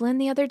Cleveland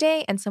the other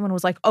day and someone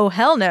was like, oh,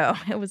 hell no.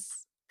 It was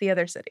the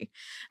other city.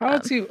 Oh,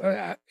 let's see.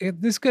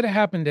 This could have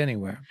happened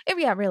anywhere.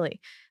 Yeah, really.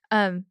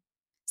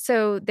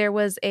 So there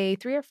was a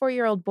 3 or 4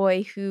 year old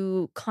boy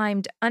who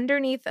climbed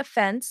underneath a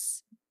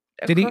fence.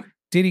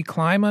 Did he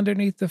climb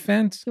underneath the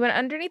fence? He went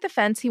underneath the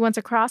fence. He went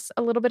across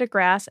a little bit of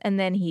grass and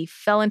then he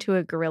fell into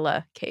a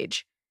gorilla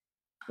cage,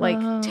 like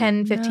Oh,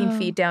 10, 15 no.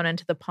 feet down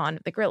into the pond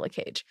of the gorilla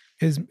cage.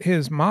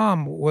 His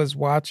mom was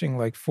watching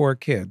like 4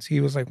 kids.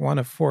 He was like one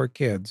of 4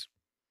 kids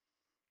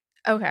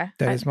Okay.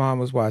 that his mom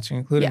was watching,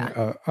 including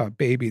a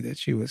baby that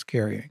she was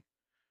carrying.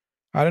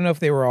 I don't know if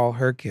they were all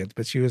her kids,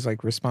 but she was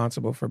like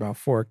responsible for about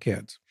 4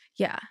 kids.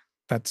 Yeah.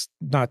 That's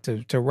not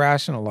to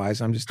rationalize.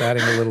 I'm just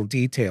adding a little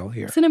detail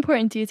here. It's an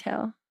important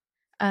detail.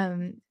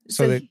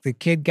 So the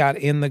kid got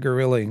in the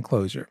gorilla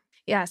enclosure.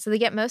 Yeah, so they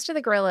get most of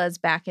the gorillas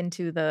back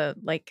into the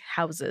like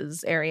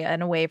houses area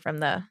and away from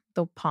the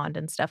pond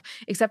and stuff,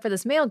 except for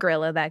this male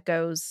gorilla that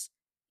goes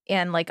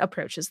and like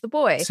approaches the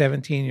boy.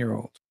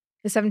 17-year-old.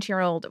 The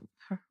 17-year-old,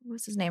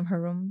 what's his name?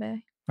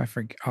 Harumbe? I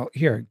forget.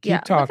 Here, keep Yeah,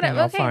 look it talking. up.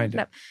 I'll Okay, find look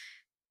it. up.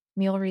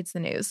 Mule reads the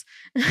news.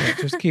 Yeah,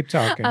 just keep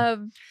talking.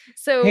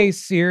 So Hey,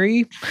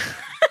 Siri.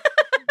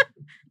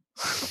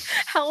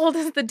 how old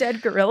is the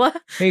dead gorilla?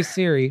 Hey,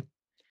 Siri.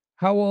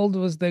 How old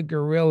was the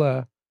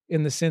gorilla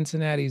in the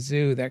Cincinnati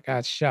Zoo that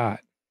got shot?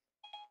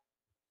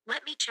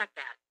 Let me check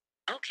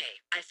that. Okay,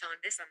 I found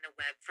this on the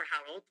web for how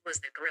old was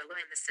the gorilla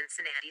in the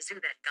Cincinnati Zoo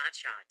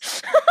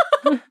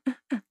that got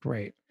shot.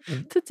 Great.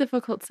 It's a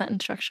difficult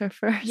sentence structure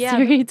for Yeah,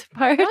 Siri to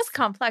parse. That was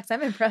complex.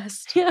 I'm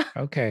impressed. Yeah.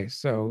 Okay,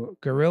 so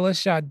gorilla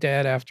shot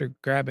dead after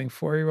grabbing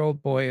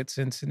 4-year-old boy at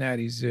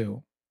Cincinnati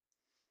Zoo.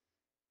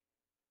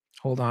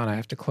 Hold on, I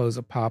have to close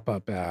a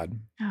pop-up ad.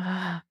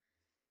 Ah.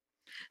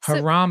 So-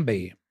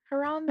 Harambe.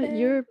 Harambe. But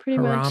you're pretty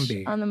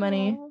Harambe. much on the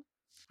money. Oh.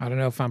 I don't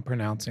know if I'm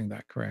pronouncing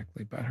that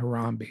correctly, but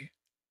Harambe.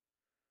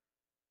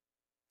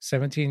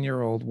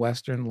 17-year-old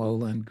Western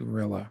lowland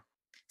gorilla.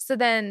 So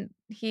then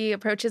he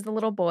approaches the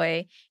little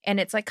boy, and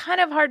it's like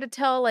kind of hard to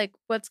tell like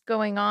what's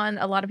going on.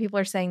 A lot of people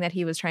are saying that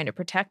he was trying to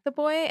protect the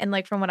boy, and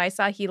like from what I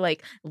saw, he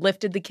like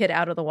lifted the kid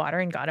out of the water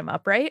and got him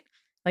upright,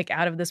 like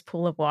out of this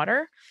pool of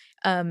water.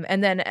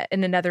 And then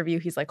in another view,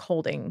 he's like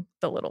holding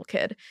the little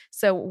kid.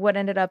 So what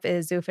ended up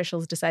is zoo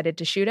officials decided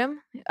to shoot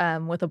him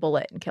with a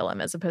bullet and kill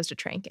him as opposed to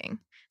tranking.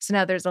 So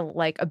now there's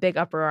a big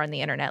uproar on the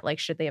internet. Like,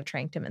 should they have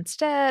tranked him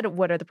instead?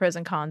 What are the pros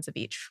and cons of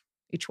each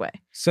way?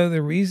 So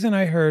the reason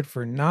I heard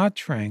for not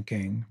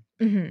tranking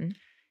Mm-hmm.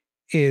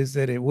 is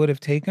that it would have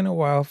taken a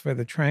while for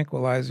the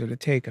tranquilizer to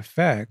take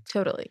effect.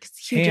 Totally. 'Cause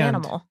it's a huge And-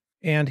 animal.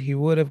 And he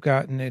would have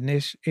gotten and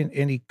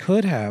he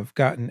could have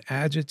gotten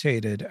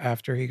agitated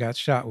after he got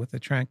shot with a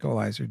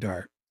tranquilizer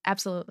dart.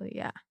 Absolutely.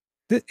 Yeah.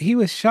 He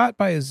was shot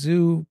by a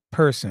zoo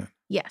person.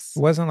 Yes. It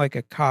wasn't like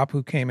a cop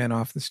who came in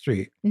off the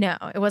street. No,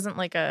 it wasn't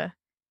like a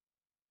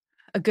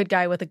good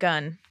guy with a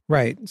gun.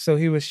 Right. So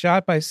he was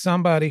shot by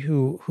somebody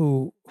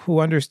who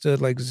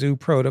understood like zoo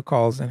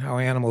protocols and how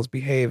animals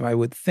behave, I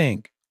would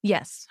think.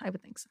 Yes, I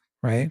would think so.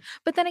 Right.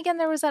 But then again,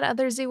 there was that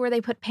other zoo where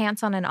they put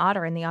pants on an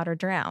otter and the otter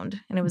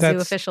drowned. And it was zoo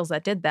That's- officials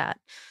that did that.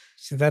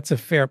 So that's a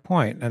fair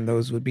point, and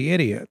those would be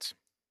idiots.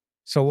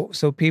 So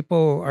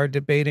people are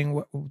debating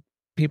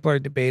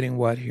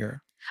what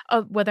here?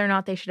 Whether or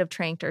not they should have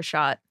tranked or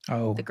shot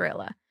Oh, the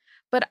gorilla.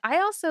 But I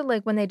also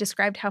like when they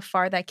described how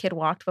far that kid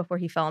walked before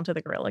he fell into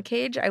the gorilla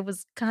cage, I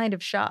was kind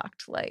of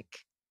shocked.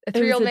 Like a It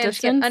was 3-year-old the man to get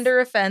distance? under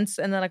a fence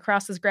and then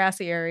across this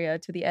grassy area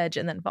to the edge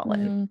and then fall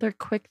in. They're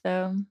quick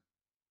though.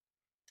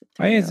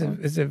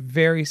 it's a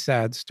very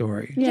sad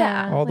story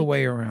Yeah. all the like,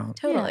 way around.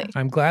 Totally.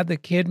 I'm glad the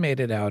kid made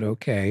it out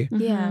okay.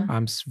 Yeah.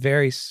 I'm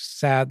very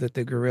sad that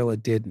the gorilla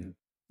didn't.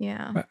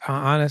 Yeah. But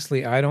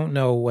honestly, I don't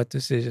know what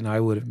decision I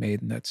would have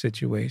made in that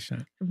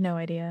situation. I have no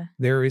idea.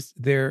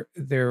 Their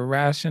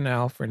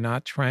rationale for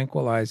not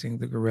tranquilizing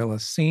the gorilla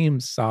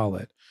seems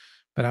solid,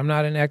 but I'm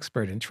not an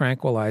expert in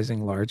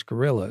tranquilizing large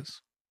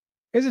gorillas.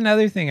 Here's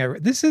another thing I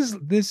read. This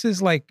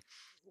is like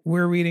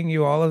we're reading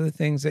you all of the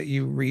things that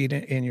you read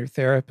in your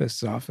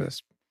therapist's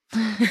office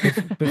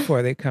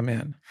before they come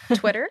in.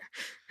 Twitter?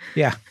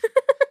 Yeah.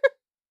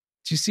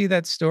 Did you see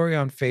that story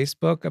on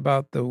Facebook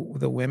about the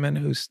women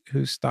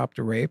who stopped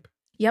a rape?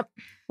 Yep.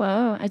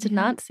 Whoa, I did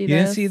not see You this.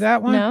 didn't see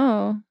that one?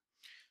 No.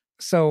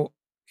 So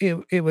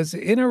it was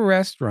in a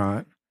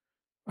restaurant.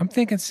 I'm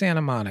thinking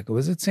Santa Monica.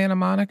 Was it Santa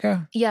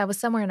Monica? Yeah, it was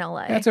somewhere in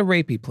LA. That's a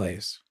rapey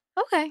place.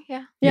 Okay,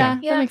 yeah. Yeah,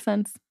 Yeah. that makes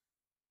sense.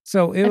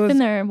 So it I've was been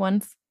there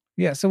once.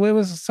 Yeah, so it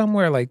was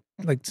somewhere like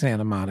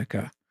Santa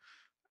Monica.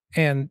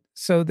 And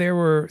so there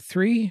were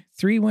three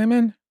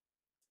women.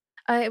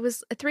 It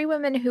was 3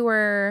 women who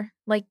were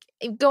like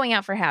going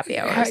out for happy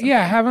hour. or Yeah, something.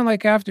 having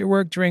like after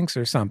work drinks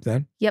or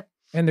something. Yep.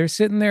 And they're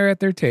sitting there at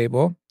their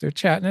table. They're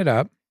chatting it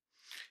up.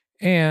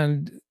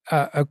 And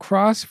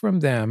across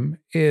from them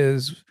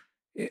is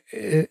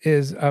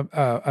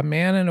a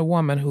man and a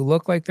woman who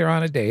look like they're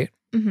on a date.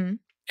 Mm-hmm.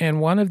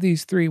 And one of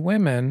these 3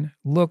 women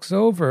looks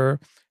over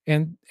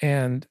and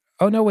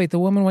oh no, wait, the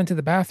woman went to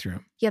the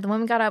bathroom. Yeah, the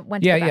woman got up,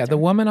 went to Yeah, the yeah. The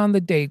bathroom. woman on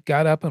the date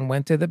got up and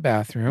went to the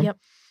bathroom. Yep.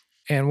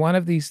 And one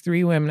of these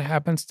 3 women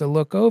happens to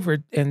look over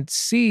and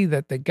see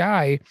that the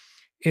guy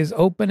is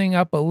opening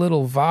up a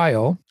little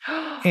vial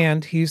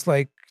and he's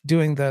like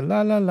doing the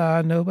la la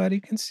la, nobody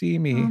can see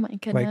me. Oh my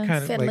goodness. Like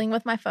kind of Fiddling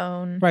with my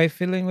phone. right,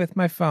 fiddling with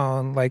my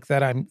phone, like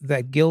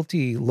that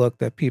guilty look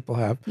that people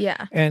have.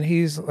 Yeah. And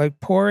he's like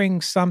pouring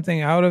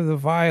something out of the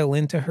vial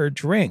into her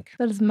drink.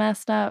 That is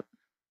messed up.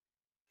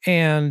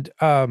 And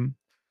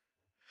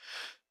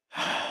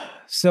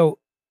so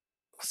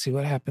let's see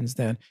what happens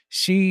then.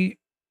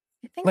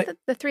 I think Like- that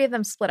the 3 of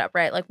them split up,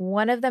 right? Like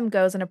one of them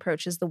goes and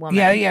approaches the woman.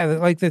 Yeah,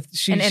 like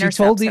she And told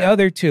intercepts the her.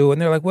 other 2,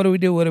 and they're like, "What do we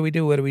do? What do we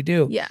do? What do we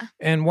do?" Yeah.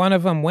 And one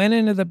of them went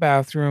into the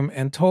bathroom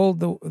and told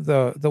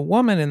the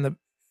woman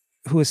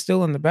who was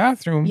still in the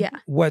bathroom Yeah.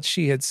 what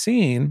she had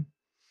seen.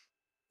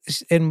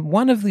 And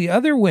one of the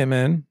other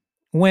women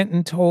went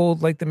and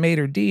told like the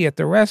maitre d' at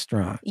the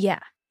restaurant. Yeah.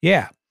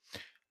 Yeah.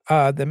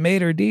 The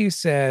maitre d'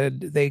 said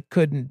they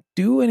couldn't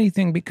do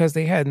anything because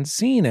they hadn't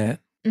seen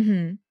it.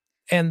 Mm-hmm.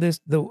 And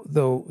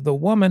the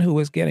woman who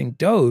was getting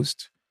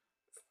dosed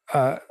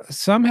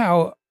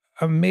somehow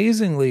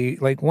amazingly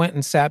like went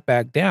and sat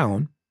back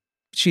down.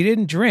 She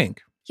didn't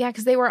drink. Yeah,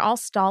 because they were all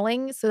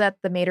stalling so that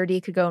the maitre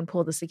d' could go and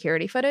pull the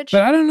security footage.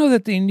 But I don't know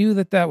that they knew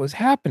that was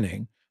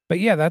happening. But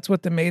yeah, that's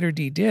what the maitre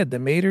d' did. The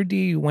maitre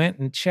d' went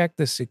and checked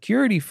the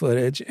security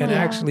footage and Yeah.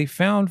 actually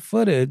found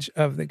footage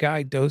of the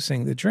guy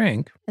dosing the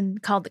drink.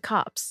 and called the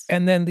cops.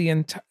 And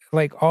then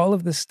like all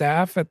of the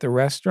staff at the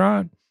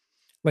restaurant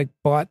like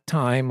bought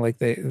time. Like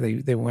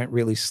they went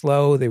really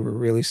slow. They were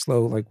really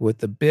slow like with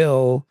the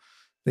bill.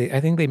 I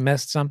think they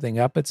messed something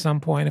up at some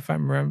point, if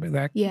I'm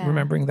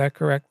remembering that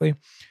correctly,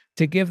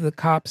 to give the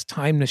cops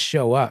time to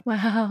show up.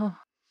 Wow.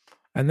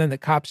 And then the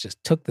cops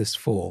just took this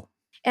fool.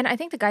 And I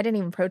think the guy didn't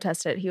even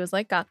protest it. He was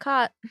like, got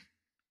caught.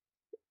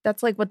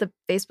 That's like what the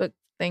Facebook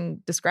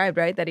thing described,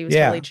 right? That he was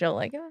Yeah. totally chill.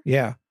 Like,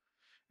 Yeah.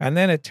 And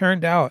then it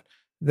turned out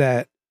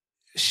that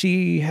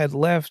she had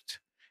left,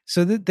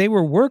 so that they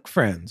were work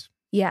friends.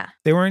 yeah.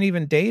 They weren't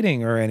even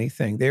dating or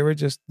anything. They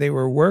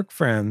were work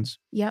friends.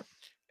 Yep.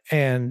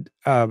 And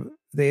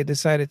they had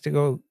decided to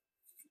go,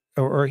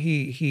 or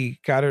he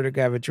got her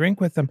to have a drink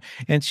with them.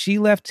 And she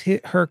left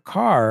her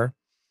car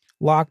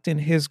locked in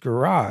his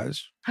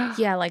garage.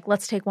 Yeah. Like,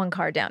 let's take one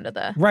car down to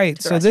the. Right.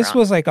 to the So this restaurant.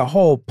 was like a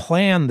whole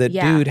plan that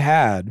Yeah. dude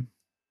had.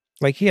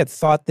 Like he had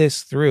thought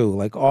this through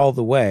like all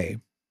the way.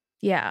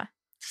 Yeah.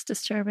 It's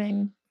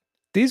disturbing.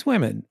 These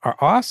women are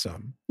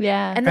awesome.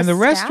 Yeah. And And the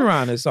staff?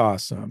 restaurant is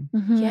awesome,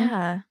 Mhm.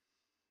 Yeah.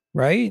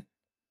 right?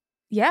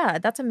 Yeah.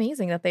 That's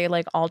amazing that they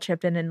like all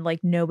chipped in and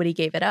like nobody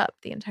gave it up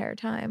the entire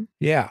time.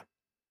 Yeah.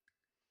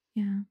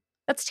 Yeah.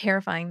 That's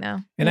terrifying though.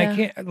 And I Yeah.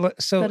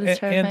 can't, so, That is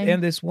terrifying.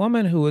 and this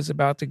woman who was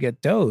about to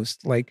get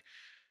dosed, like,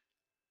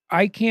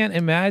 I can't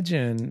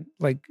imagine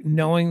like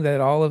knowing that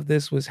all of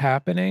this was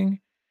happening.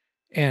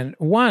 And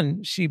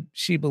one, she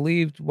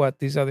believed what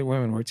these other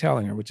women were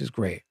telling her, which is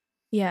great.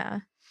 Yeah.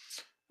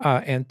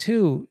 And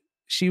two,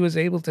 she was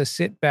able to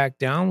sit back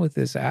down with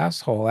this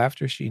asshole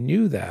after she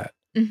knew that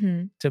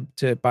Mm-hmm.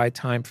 to buy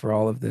time for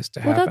all of this to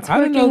Well, happen. that's I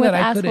don't working know with that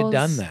I could have assholes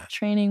done that.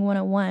 training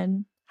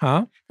 101.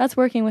 Huh? That's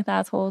working with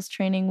assholes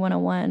training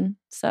 101.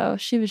 So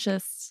she was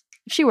just,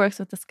 if she works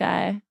with this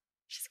guy,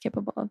 she's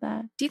capable of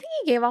that. Do you think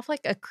he gave off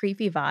like a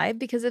creepy vibe?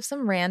 Because if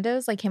some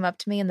randos like came up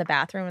to me in the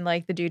bathroom and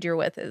like the dude you're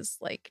with is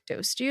like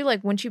dosed you,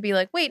 like wouldn't you be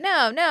like, wait,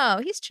 no,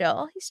 he's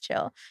chill.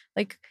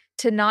 Like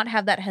to not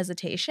have that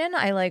hesitation,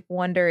 I like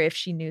wonder if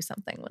she knew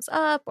something was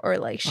up or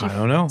like she I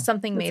don't know.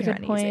 something That's made a her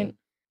good uneasy. point.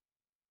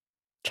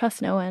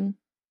 Trust no one.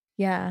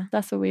 Yeah.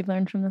 That's what we've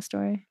learned from the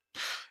story.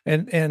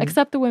 And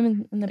Except the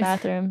women in the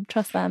bathroom.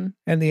 Trust them.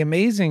 And the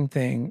amazing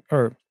thing,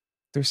 or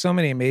there's so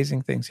many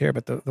amazing things here,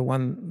 but the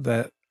one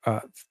that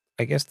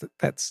I guess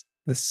that's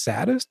the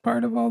saddest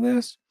part of all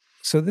this.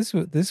 So this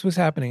was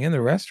happening in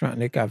the restaurant,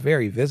 and it got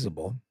very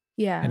visible,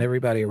 Yeah. and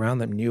everybody around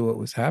them knew what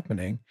was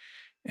happening.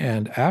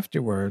 And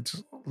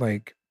afterwards,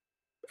 like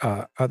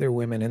other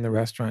women in the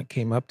restaurant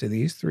came up to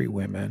these three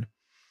women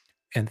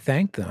and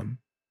thanked them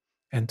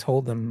and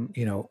told them,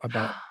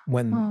 about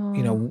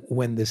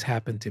when this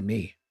happened to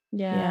me.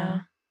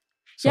 Yeah.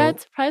 So, Yeah,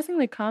 it's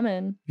surprisingly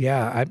common.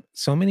 yeah,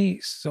 so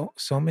many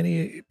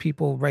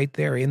people right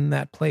there in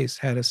that place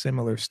had a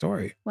similar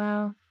story.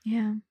 Wow.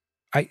 Yeah.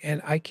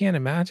 I can't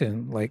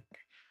imagine, like,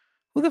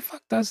 who the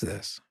fuck does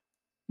this?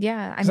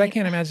 Yeah. Because I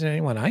can't imagine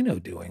anyone I know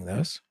doing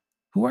this.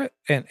 Who are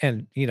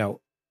and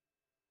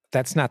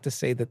that's not to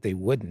say that they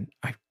wouldn't.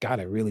 I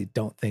really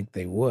don't think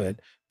they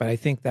would. But I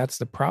think that's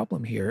the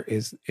problem here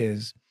is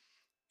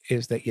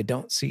that you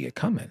don't see it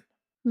coming.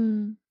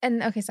 Hmm.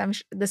 And okay, so I'm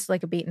this is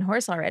like a beaten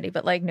horse already,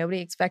 but like nobody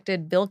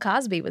expected Bill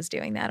Cosby was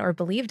doing that or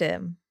believed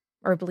him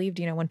or believed,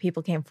 when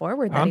people came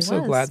forward that I'm he so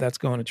was. glad that's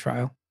going to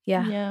trial.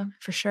 Yeah, Yeah.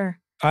 for sure.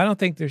 I don't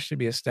think there should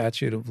be a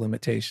statute of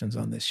limitations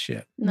on this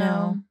shit.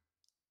 No.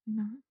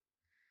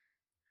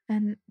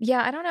 And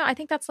yeah, I don't know. I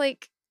think that's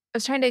like, I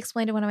was trying to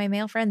explain to one of my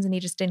male friends and he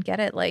just didn't get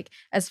it. Like,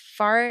 as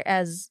far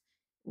as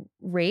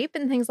rape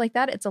and things like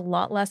that, it's a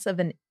lot less of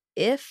an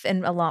if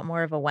and a lot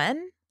more of a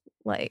when.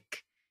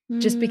 Like,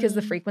 just because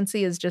the Mm.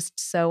 frequency is just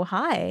so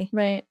high.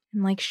 Right.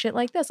 And like shit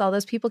like this, all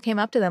those people came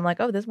up to them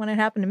like, oh, this when it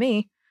happened to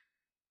me.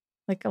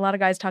 Like a lot of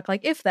guys talk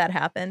like if that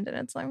happened. And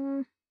it's like,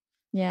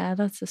 Yeah,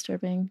 that's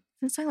disturbing.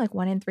 it's like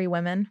 1 in 3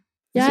 women.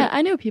 Yeah,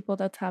 I know people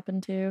that's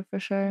happened to for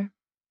sure.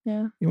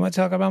 Yeah. You want to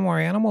talk about more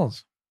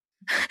animals?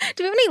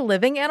 Do we have any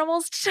living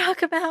animals to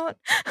talk about?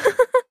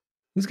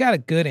 Who's got a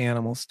good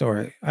animal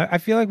story? I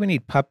feel like we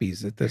need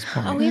puppies at this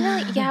point. Oh, we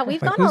really, yeah,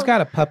 we've like, gone who's got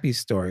a puppy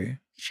story?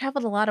 we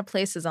traveled a lot of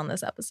places on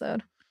this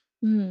episode.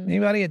 Mm.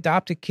 Anybody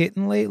adopt a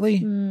kitten lately?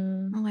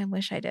 Mm. Oh, I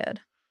wish I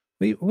did.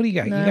 What do you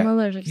got? No, you I'm got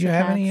allergic do to you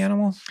have any cats.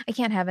 animals? I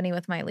can't have any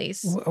with my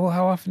lease. Well,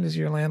 how often does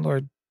your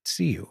landlord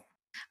see you?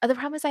 The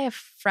problem is I have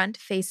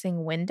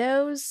front-facing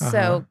windows, Uh-huh.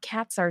 so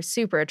cats are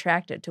super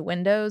attracted to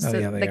windows. Oh, So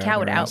yeah, they the are. cat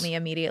would They're out ass. me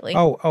immediately.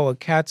 Oh, a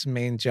cat's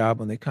main job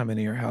when they come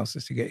into your house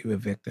is to get you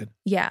evicted.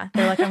 Yeah,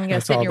 they're like, I'm gonna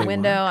That's sit in all your they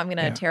window. want. I'm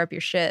gonna Yeah. tear up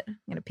your shit. I'm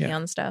gonna pee Yeah.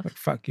 on stuff. Like,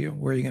 fuck you.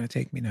 Where are you going to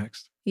take me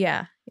next?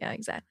 Yeah,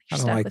 exactly. I You're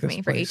don't stuck like with this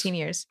me for place. 18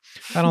 years.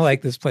 I don't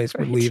like this place.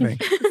 We're 18 leaving.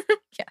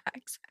 Yeah,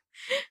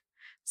 exactly.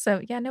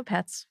 So yeah, no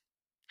pets.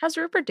 How's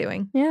Rupert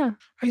doing? Yeah.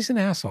 He's an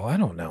asshole. I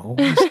don't know.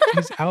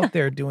 He's out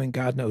there doing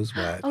God knows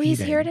what. Oh, he's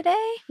here eating.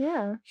 today?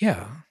 Yeah.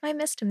 Yeah. I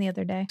missed him the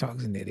other day.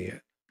 Dog's an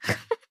idiot.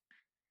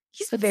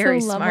 He's But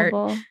very so smart.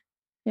 lovable.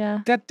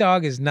 Yeah. That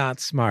dog is not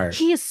smart.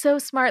 He is so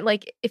smart.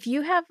 Like if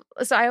you have,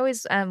 so I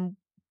always,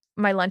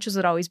 my lunches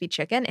would always be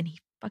chicken and he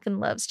fucking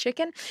loves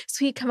chicken.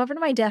 So he'd come over to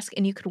my desk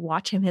and you could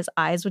watch him. His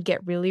eyes would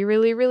get really,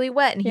 really, really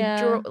wet. And he'd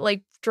Yeah.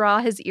 draw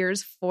his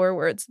ears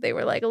forwards. They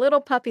were like a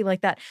little puppy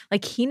like that.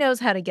 Like he knows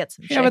how to get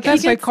some Yeah, chicken. but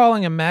that's like gets-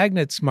 calling a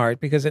magnet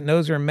smart because it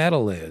knows where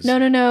metal is.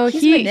 No.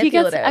 He's He gets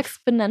manipulative.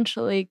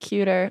 exponentially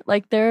cuter.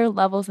 Like there are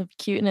levels of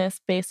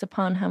cuteness based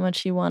upon how much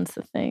he wants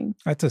the thing.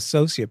 That's a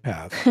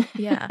sociopath.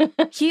 Yeah.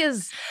 He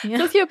is. Yeah.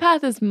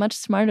 Sociopath is much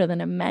smarter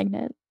than a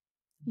magnet.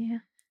 Yeah.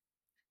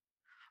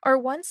 Or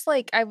once,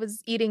 like, I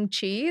was eating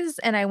cheese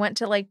and I went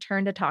to, like,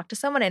 turn to talk to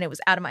someone and it was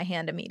out of my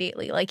hand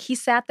immediately. Like, he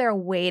sat there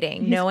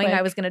waiting, He's knowing I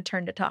quick. was going to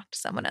turn to talk to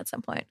someone at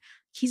some point.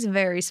 He's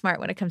very smart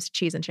when it comes to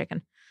cheese and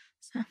chicken.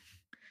 So.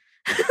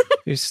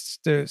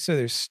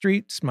 There's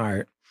street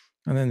smart,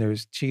 and then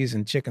there's cheese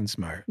and chicken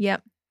smart.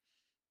 Yep.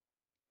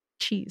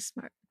 Cheese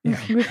smart. Yeah.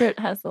 Rupert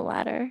has the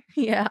latter.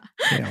 Yeah.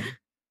 Yeah.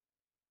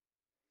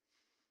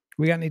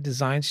 We got any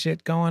design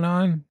shit going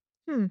on?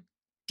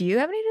 Do you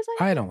have any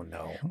design? I don't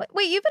know.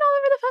 Wait, you've been all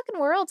over the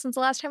fucking world since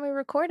the last time we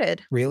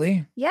recorded.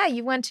 Really? Yeah,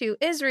 you went to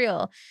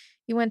Israel.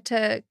 You went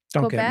to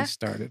Don't get me Quebec.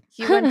 started.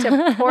 You went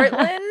to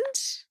Portland.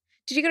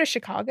 Did you go to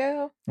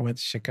Chicago? I went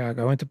to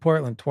Chicago. I went to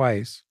Portland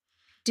twice.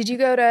 Did you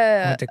go I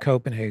to went to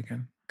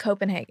Copenhagen.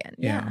 Copenhagen?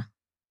 Yeah.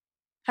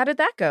 How did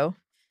that go?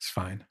 It's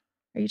fine.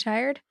 Are you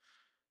tired?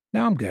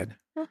 Now I'm good.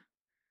 What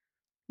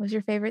was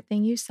your favorite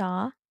thing you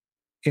saw?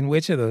 In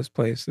which of those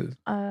places?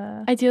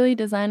 Ideally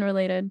design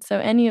related. So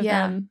any of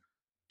Yeah. them.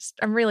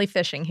 I'm really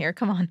fishing here.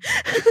 Come on.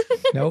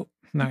 Nope,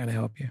 not going to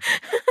help you.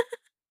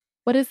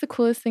 What is the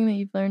coolest thing that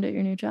you've learned at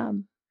your new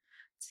job?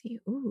 Let's see.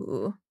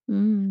 Ooh.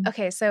 Mm.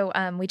 Okay, so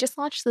we just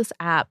launched this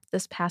app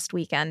this past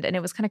weekend, and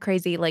it was kind of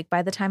crazy. Like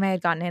by the time I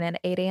had gotten in at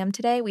 8 a.m.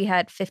 today, we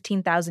had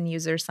 15,000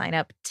 users sign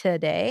up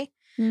today,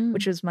 Mm.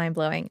 which was mind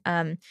blowing.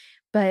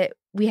 But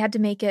we had to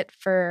make it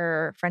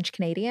for French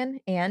Canadian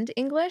and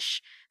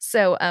English.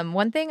 So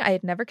one thing I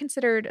had never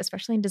considered,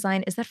 especially in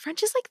design, is that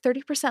French is like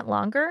 30%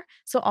 longer.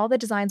 So all the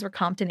designs were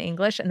comped in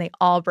English and they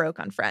all broke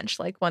on French,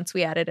 like once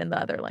we added in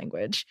the other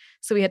language.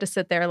 So we had to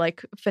sit there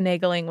like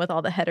finagling with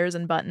all the headers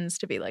and buttons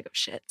to be like, oh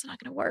shit, it's not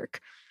going to work.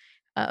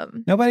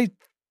 Nobody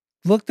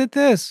looked at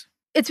this.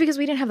 It's because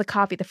we didn't have the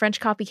copy. The French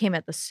copy came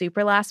at the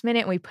super last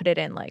minute and we put it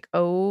in like,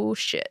 oh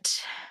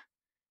shit.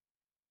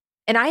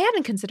 And I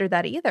hadn't considered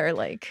that either.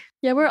 Like,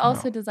 Yeah, we're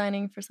also No.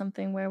 designing for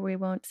something where we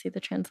won't see the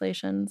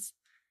translations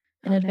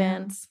in Oh, no.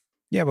 advance.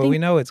 Yeah, but Think- we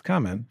know it's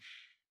coming.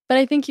 But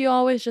I think you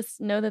always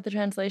just know that the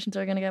translations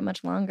are going to get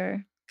much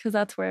longer because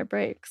that's where it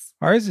breaks.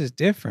 Ours is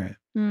different.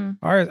 Mm.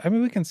 Ours, I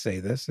mean, we can say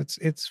this.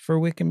 It's for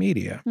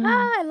Wikimedia. Mm.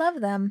 I love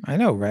them. I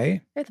know,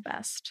 right? They're the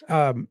best.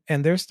 And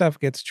their stuff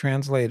gets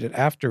translated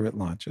after it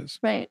launches.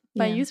 Right.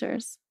 By Yeah.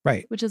 users,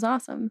 Right, which is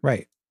awesome.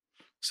 right.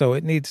 So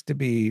it needs to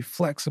be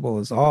flexible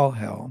as all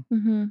hell.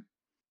 Mm-hmm.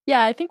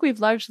 Yeah, I think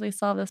we've largely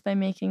solved this by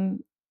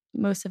making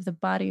most of the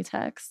body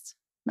text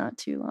not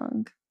too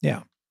long.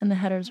 Yeah. And the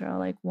headers are all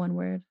like one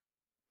word.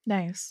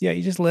 Nice. Yeah,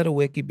 you just let a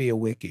wiki be a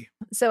wiki.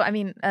 So, I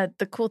mean,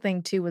 the cool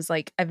thing too was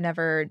like, I've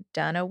never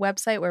done a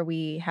website where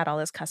we had all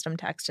this custom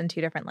text in 2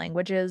 different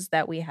languages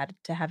that we had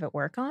to have it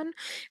work on.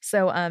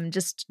 So,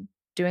 just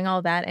doing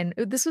all that. And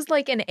this was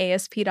like in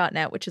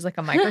ASP.NET, which is like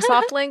a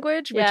Microsoft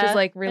language, which Yeah, is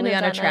like I really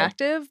know .NET.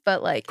 unattractive,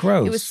 but like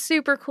Gross. it was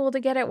super cool to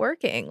get it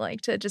working,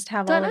 like to just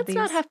have all of .NET's these.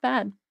 not half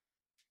bad.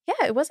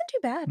 Yeah, it wasn't too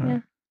bad. No. Yeah.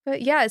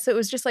 But yeah, so it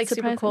was just like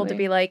super cool to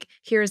Surprisingly. be like,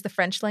 here's the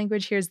French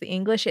language, here's the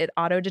English. It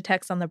auto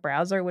detects on the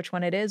browser which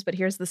one it is, but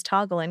here's this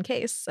toggle in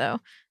case. So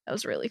that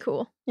was really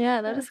cool.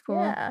 Yeah, that is cool.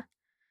 Yeah.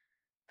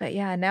 But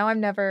yeah, now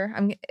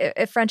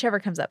if French ever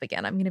comes up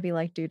again, I'm going to be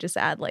like, dude, just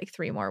add like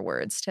 3 more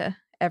words to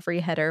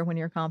every header when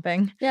you're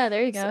comping. Yeah,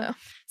 there you go.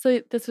 So,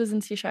 So this was in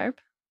C#?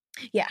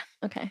 Yeah.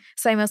 Okay.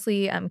 so I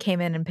mostly came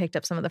in and picked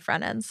up some of the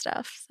front end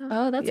stuff. So,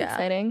 Oh, that's yeah.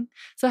 exciting.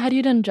 So had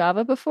you done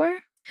Java before?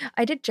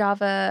 I did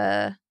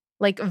Java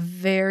like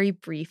very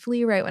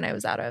briefly right when I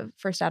was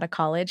first out of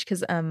college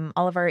because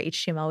all of our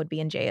HTML would be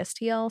in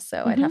JSTL.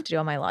 So I'd Mhm. have to do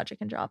all my logic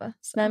in Java.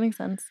 So. That makes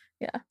sense.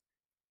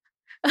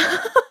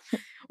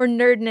 We're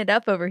nerding it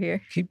up over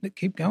here.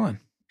 Keep going.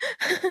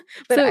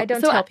 But So- I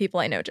don't so tell I- people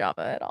I know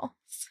Java at all.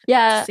 It's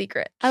Yeah, a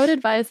secret. I would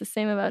advise the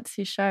same about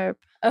C#.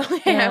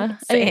 Oh, yeah. Yeah,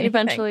 I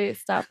eventually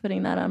stopped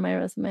putting that on my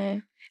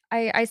resume.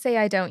 I say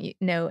I don't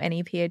know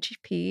any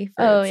PHP.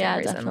 For Oh, some yeah,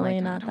 reason. definitely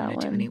Like, not I don't that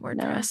wanna do any one.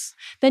 No. WordPress.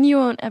 Then you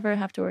won't ever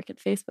have to work at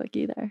Facebook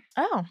either.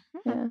 Oh,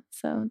 Yeah,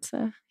 so it's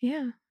a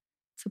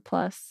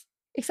plus.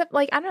 Except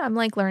like I don't know. I'm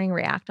like learning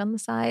React on the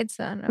side,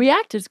 so I don't know.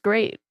 React is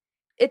great.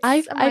 It's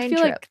I a mind feel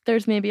trip. like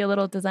there's maybe a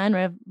little design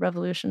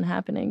revolution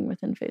happening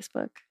within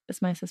Facebook.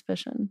 Is my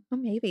suspicion. Oh,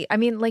 maybe. I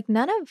mean, like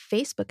none of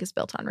Facebook is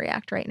built on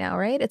React right now,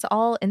 right? It's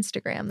all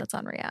Instagram that's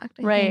on React.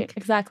 I Right, think.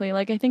 exactly.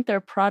 Like I think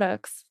their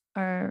products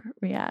are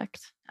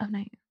React. Oh,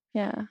 nice.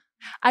 Yeah,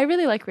 I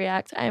really like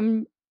React.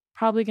 I'm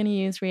probably going to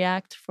use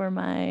React for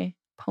my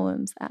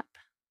Poems app.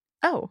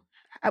 Oh,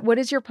 what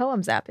is your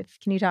Poems app?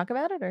 Can you talk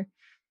about it or?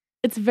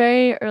 It's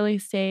very early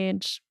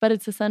stage, but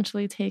it's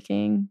essentially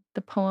taking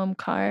the poem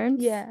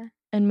cards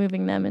and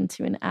moving them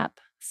into an app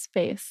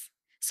space.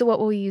 So what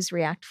will we use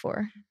React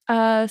for?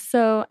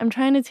 So I'm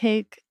trying to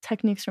take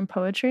techniques from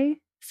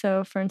poetry.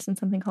 So for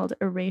instance, something called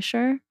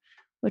erasure,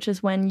 which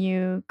is when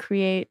you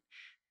create.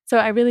 So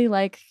I really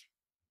like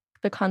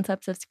the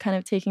concept of kind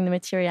of taking the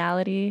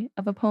materiality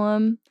of a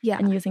poem Yeah.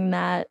 and using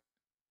that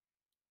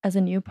as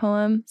a new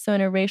poem. So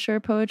in erasure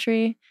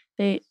poetry,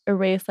 they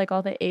erase like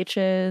all the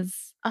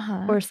H's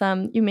Uh-huh. or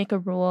you make a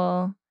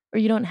rule, or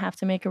you don't have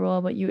to make a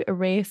rule, but you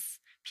erase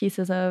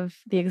pieces of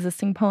the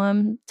existing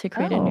poem to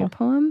create a new Oh.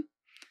 poem.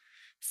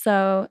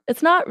 So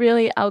it's not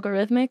really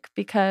algorithmic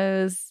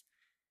because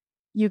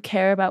you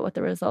care about what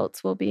the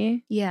results will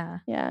be. Yeah.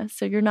 Yeah.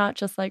 So you're not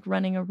just like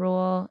running a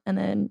rule and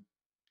then,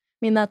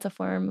 I mean, that's a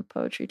form of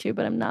poetry too,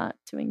 but I'm not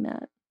doing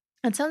that.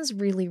 That sounds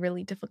really,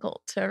 really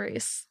difficult to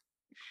erase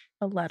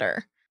a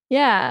letter.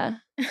 Yeah.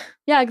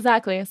 Yeah,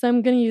 exactly. So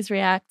I'm going to use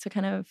React to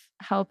kind of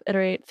help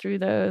iterate through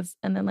those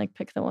and then like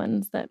pick the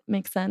ones that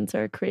make sense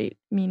or create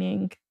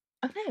meaning.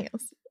 Oh,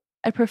 nice.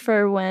 I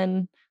prefer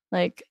when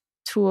like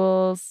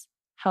tools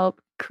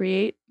help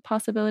create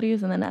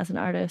possibilities and then as an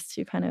artist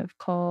you kind of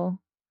call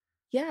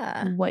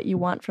Yeah. what you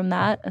want from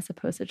that as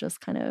opposed to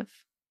just kind of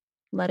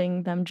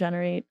letting them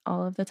generate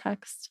all of the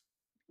text.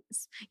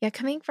 Yeah,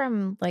 coming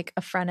from like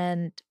a front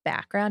end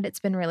background, it's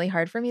been really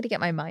hard for me to get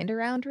my mind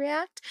around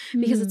React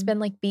because it's Mm. been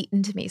like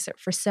beaten to me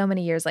for so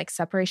many years, like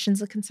separation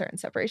of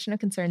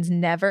concerns,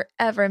 never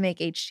ever make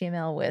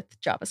HTML with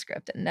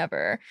JavaScript and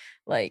never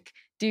like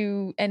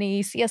do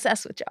any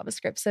CSS with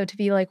JavaScript. So to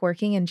be like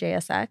working in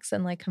JSX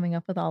and like coming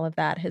up with all of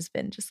that has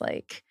been just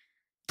like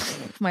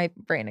my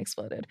brain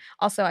exploded.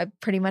 Also, I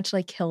pretty much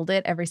like killed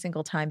it every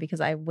single time because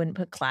I wouldn't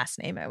put class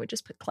name. I would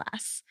just put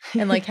class.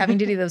 And like having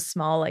to do those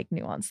small like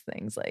nuanced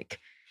things, like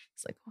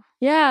it's like,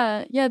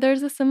 Yeah.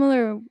 There's a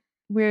similar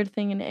weird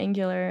thing in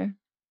Angular.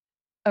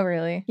 oh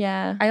really?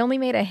 Yeah. I only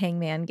made a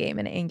Hangman game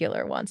in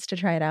Angular once to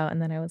try it out, and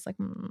then I was like,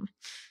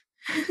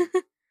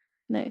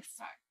 Nice.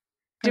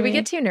 Did we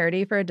get too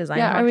nerdy for a design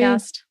Yeah, are we-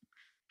 podcast?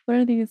 What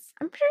are these?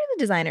 I'm sure the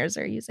designers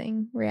are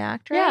using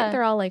React, right? Yeah.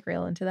 They're all like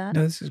real into that.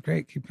 No, this is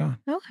great. Keep going.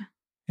 Okay.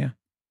 Yeah.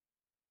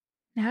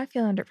 Now I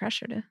feel under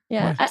pressure to.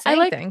 Yeah, What? I Saying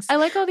like things. I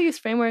like all these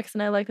frameworks,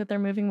 and I like that they're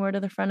moving more to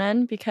the front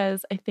end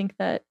because I think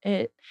that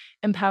it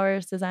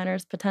empowers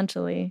designers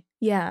potentially.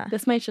 Yeah.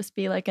 This might just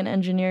be like an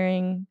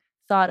engineering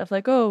thought of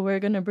like, oh, we're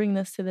going to bring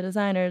this to the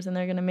designers, and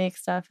they're going to make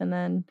stuff, and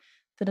then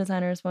the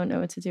designers won't know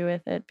what to do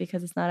with it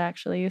because it's not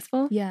actually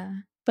useful. Yeah.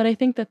 But I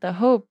think that the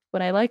hope,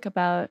 what I like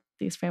about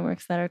these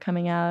frameworks that are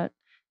coming out,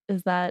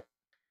 is that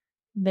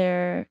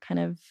they're kind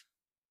of,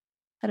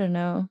 I don't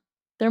know,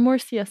 they're more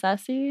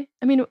CSS-y.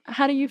 I mean,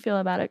 how do you feel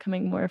about it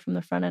coming more from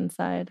the front end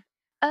side?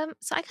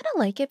 So I kind of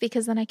like it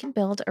because then I can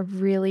build a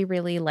really,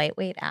 really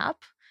lightweight app.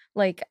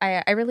 Like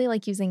I really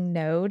like using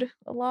Node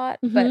a lot,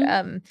 but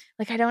Mhm.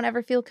 like I don't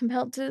ever feel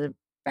compelled to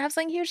have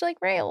something huge like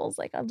Rails.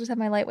 Like I'll just have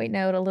my lightweight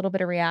Node, a little bit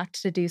of React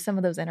to do some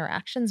of those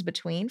interactions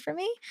between for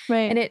me,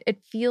 Right. and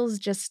it feels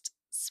just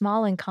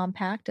small and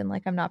compact, and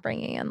like I'm not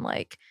bringing in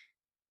like,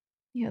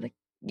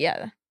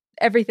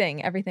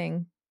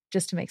 everything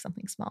just to make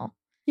something small.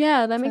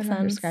 Yeah, that So I makes don't know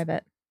how to sense. describe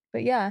it.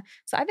 But yeah,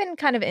 so I've been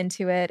kind of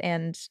into it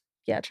and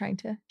yeah, trying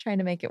to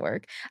make it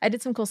work. I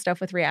did some cool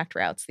stuff with React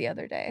routes the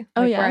other day.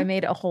 Oh, Where yeah? I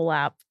made a whole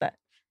app that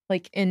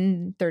like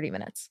in 30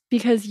 minutes.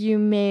 Because you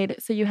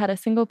had a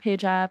single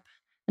page app.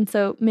 And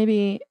so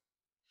maybe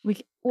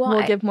we'll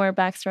I- give more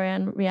backstory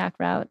on React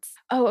routes.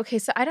 Oh, okay.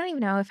 So I don't even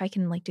know if I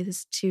can like do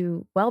this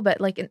too well, but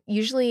like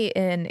usually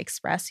in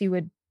Express, you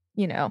would,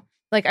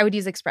 like I would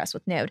use Express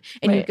with Node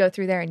and Right. you'd go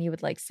through there and you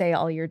would like say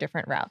all your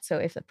different routes. So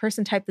if the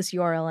person typed this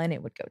URL in,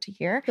 it would go to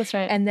here. That's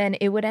right. And then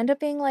it would end up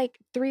being like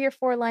 3 or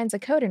 4 lines of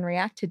code in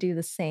React to do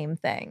the same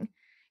thing.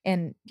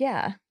 And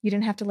yeah, you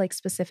didn't have to like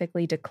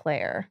specifically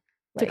declare.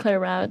 Declare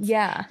routes.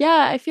 Yeah.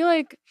 Yeah, I feel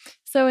like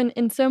so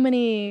in so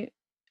many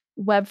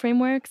web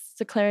frameworks,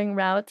 declaring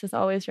routes is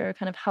always your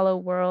kind of hello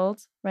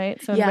world,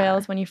 right? So in Yeah.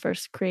 Rails, when you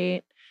first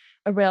create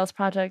a Rails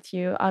project,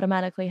 you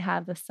automatically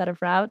have this set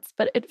of routes,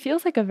 but it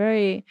feels like a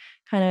very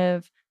kind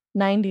of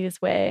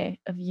 90s way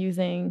of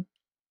using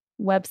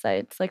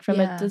websites, like from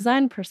Yeah. a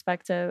design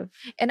perspective.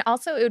 And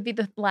also it would be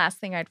the last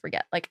thing I'd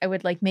forget. Like I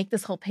would like make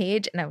this whole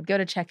page and I would go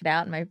to check it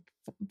out and my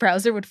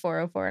browser would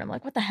 404 and I'm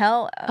like, what the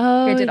hell?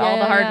 I did all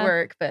the hard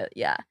work, but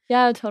yeah,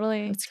 Yeah,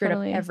 totally. it screwed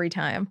totally. up every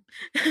time.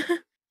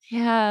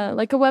 Yeah,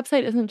 like a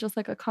website isn't just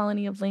like a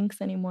colony of links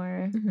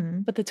anymore,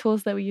 Mhm. but the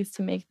tools that we use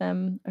to make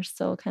them are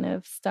still kind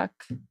of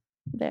stuck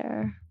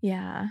there.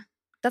 Yeah.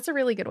 That's a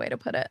really good way to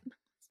put it.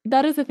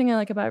 That is the thing I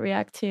like about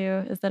React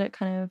too, is that it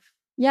kind of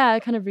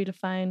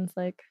redefines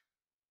like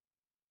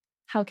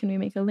how can we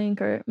make a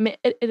link, or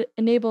it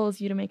enables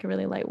you to make a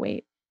really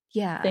lightweight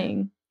Yeah.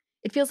 thing.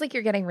 It feels like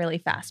you're getting really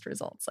fast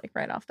results like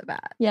right off the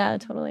bat. Yeah,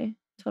 totally.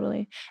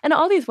 And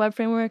all these web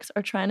frameworks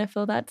are trying to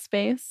fill that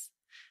space,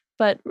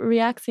 but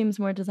React seems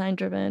more design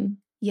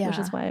driven, Yeah. which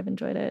is why I've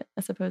enjoyed it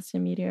as opposed to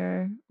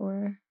Meteor.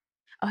 Or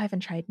Oh, I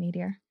haven't tried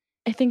Meteor.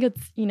 I think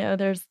it's,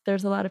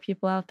 there's a lot of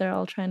people out there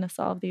all trying to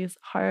solve these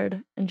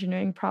hard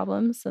engineering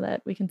problems so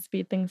that we can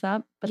speed things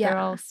up, but they're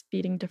Yeah. all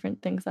speeding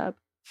different things up,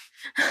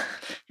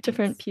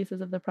 different pieces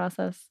of the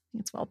process.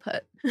 It's well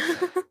put.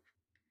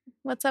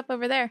 What's up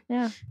over there?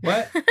 Yeah.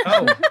 What?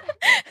 Oh,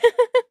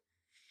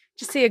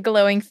 Just see a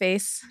glowing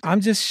face.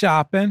 I'm just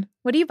shopping.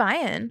 What are you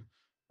buying?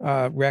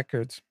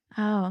 Records.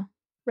 Oh,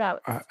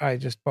 Routes. I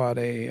just bought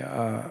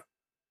a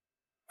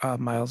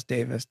Miles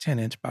Davis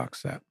 10-inch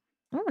box set.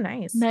 oh,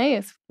 nice.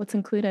 Nice. What's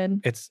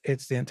included? It's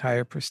the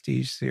entire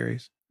Prestige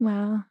series.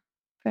 Wow.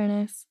 Very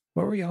nice.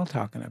 What were y'all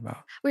talking about?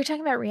 We were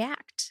talking about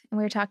React and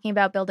we were talking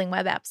about building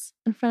web apps.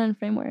 And front end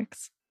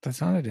frameworks. That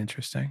sounded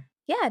interesting.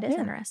 Yeah, it is Yeah.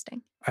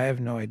 interesting. I have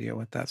no idea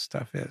what that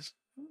stuff is.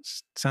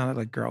 Sounded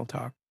like girl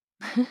talk.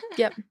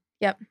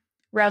 Yep.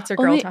 Routes are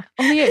girl only, talk.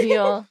 only at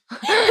Yule.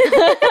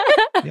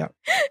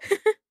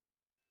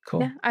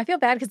 Cool. Yeah, I feel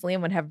bad because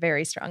Liam would have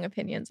very strong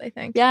opinions, I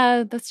think.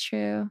 Yeah, that's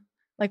true.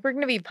 Like we're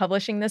going to be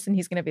publishing this and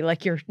he's going to be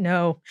like,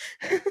 no,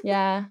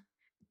 Yeah.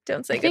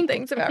 don't say I good think-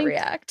 things I about think-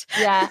 React.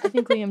 Yeah. I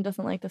think Liam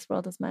doesn't like this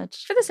world as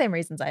much. For the same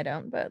reasons I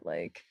don't, but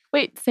like,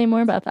 Wait, say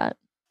more about that.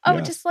 oh,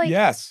 Yes. just like,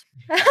 Yes.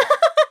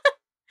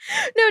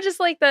 no, just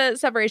like the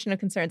separation of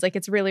concerns. Like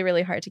it's really,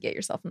 really hard to get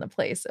yourself in the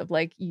place of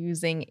like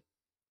using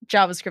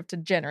JavaScript to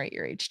generate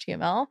your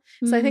HTML.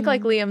 So I think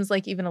like Mhm. Liam's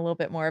like even a little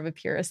bit more of a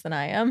purist than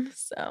I am.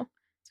 So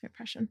it's my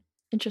impression.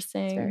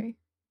 Interesting. It's very.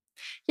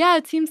 Yeah,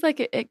 it seems like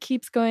it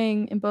keeps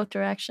going in both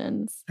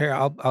directions. Here,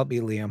 I'll be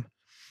Liam.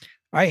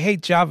 I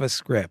hate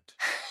JavaScript.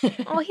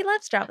 Oh, he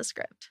loves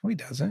JavaScript. No, he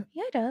doesn't.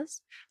 Yeah, he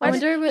does. I Why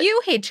wonder what-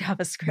 you hate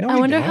JavaScript? No, I we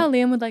wonder don't. how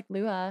Liam would like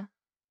Lua.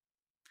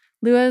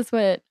 Lua is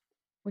what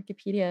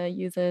Wikipedia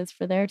uses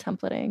for their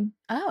templating.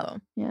 Oh,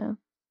 Yeah,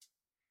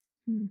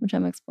 Hmm. which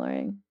I'm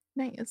exploring.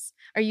 nice.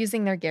 Are you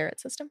using their Garrett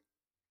system?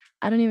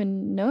 I don't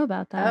even know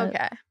about that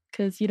Okay.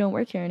 because you don't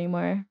work here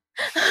anymore.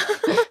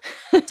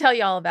 Tell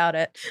you all about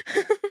it.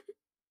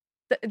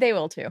 They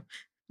will too.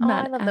 I'm Oh,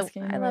 I not love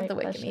asking the right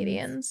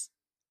Wikimedians.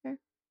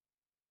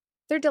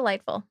 They're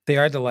delightful. They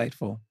are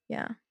delightful.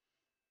 Yeah.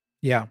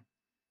 Yeah.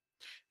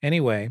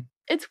 Anyway,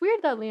 It's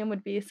weird that Liam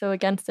would be so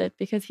against it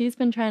because he's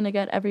been trying to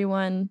get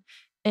everyone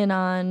in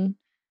on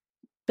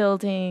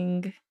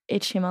building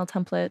HTML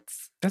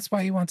templates that's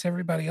why he wants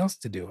everybody else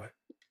to do it.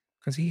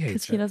 Because he because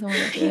hates he it. doesn't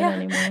want to do it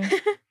anymore.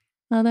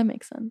 Oh, that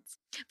makes sense.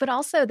 But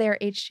also they're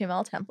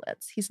HTML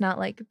templates. He's not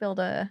like build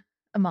a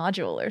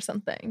module or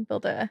something.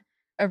 Build a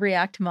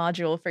React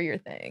module for your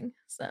thing.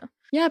 So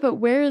Yeah, but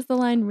where is the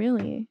line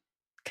really?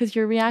 Because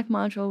your React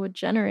module would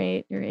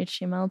generate your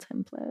HTML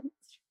template.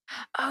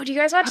 oh, do you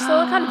guys watch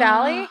Silicon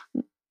Valley?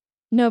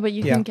 No, but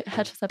you Yeah. can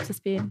catch us up to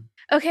speed.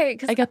 Okay, I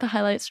because got the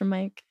highlights from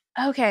Mike.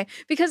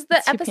 because the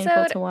It's too painful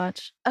episode. to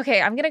watch. Okay,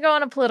 I'm gonna go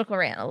on a political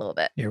rant a little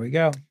bit. Here we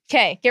go.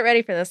 Okay, get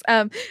ready for this.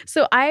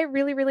 So I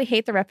really, really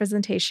hate the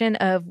representation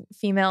of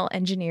female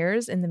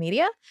engineers in the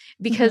media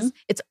because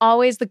it's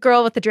always the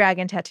girl with the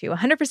dragon tattoo.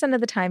 100% of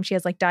the time, she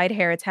has like dyed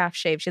hair, it's half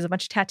shaved, she has a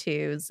bunch of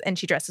tattoos, and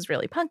she dresses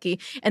really punky.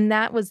 And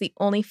that was the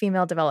only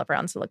female developer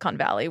on Silicon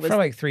Valley. Was For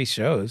like 3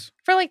 shows.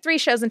 for like 3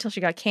 shows until she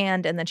got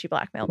canned, and then she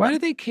blackmailed Why them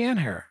did they can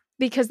her?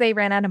 because they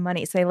ran out of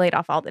money, so they laid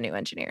off all the new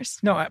engineers.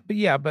 No,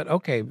 but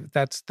okay,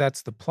 that's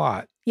the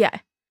plot. Yeah,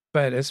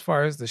 But as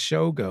far as the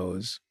show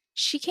goes,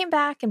 she came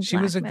back and she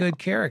was a blackmailed. good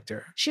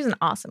character. She was an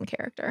awesome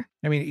character.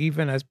 I mean,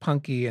 even as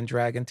punky and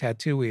dragon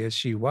tattooy as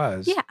she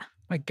was, Yeah,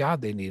 my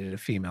God, they needed a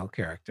female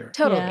character.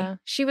 totally. Yeah.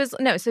 She was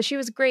so she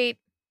was great.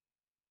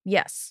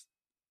 Yes,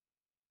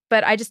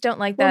 but I just don't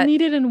like Well, that.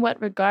 needed in what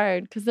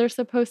regard? Because they're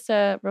supposed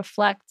to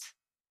reflect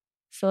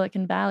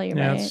Silicon Valley,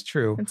 Yeah, right? that's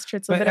true. It's true.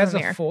 It's a But bit as of a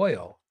a mirror.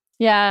 foil,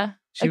 Yeah.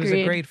 she was a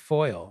Agreed. great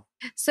foil.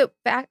 So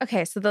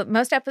the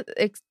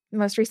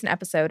most recent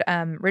episode,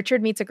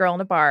 Richard meets a girl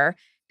in a bar.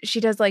 She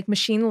does like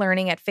machine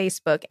learning at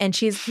Facebook, and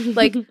she's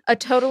like a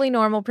totally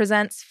normal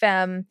presents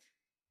femme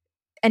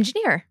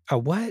engineer. A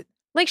what?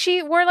 Like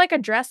she wore like a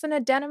dress and a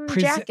denim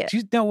jacket.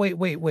 No,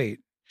 wait.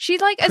 She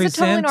like is a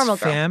totally normal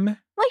girl. Femme?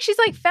 Like she's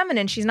like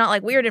feminine. She's not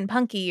like weird and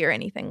punky or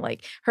anything.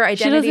 Like her She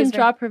identity doesn't is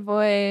drop her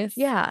voice.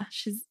 Yeah,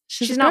 She's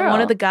she's a not one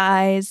girl. of the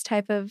guys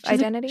type of She's a-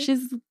 identity.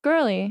 she's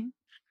girly.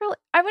 Girl,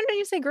 I wouldn't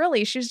even say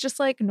girly. She's just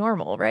like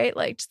normal, right?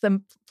 Like just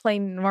a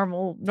plain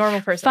normal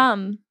person.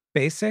 Femme.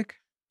 Basic?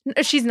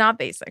 No, she's not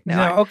basic.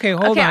 No. Okay,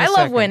 hold okay, on. I a love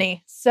second.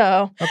 Winnie.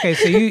 So Okay,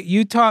 so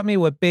you taught me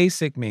what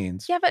basic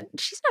means. yeah, but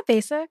she's not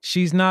basic.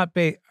 She's not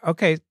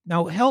okay.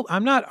 Now help.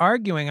 I'm not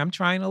arguing. I'm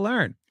trying to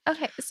learn.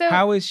 Okay, so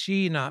How is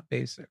she not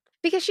basic?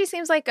 because she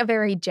seems like a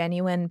very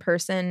genuine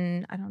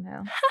person. I don't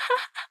know.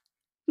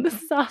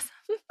 This is awesome.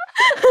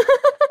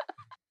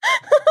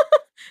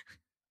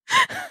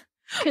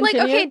 Like,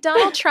 Continue. okay,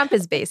 Donald Trump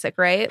is basic,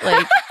 right?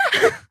 Like,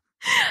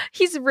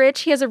 he's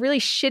rich. He has a really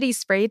shitty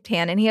spray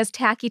tan, and he has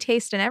tacky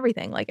taste and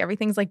everything. Like,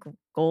 everything's like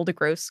gold,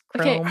 gross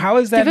chrome. Okay, How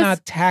is that Give us-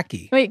 not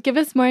tacky? Wait, give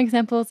us more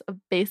examples of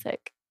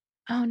basic.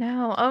 Oh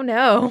no! Oh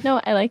no! No,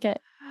 I like it.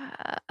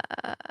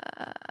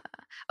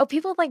 Oh,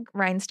 people like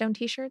rhinestone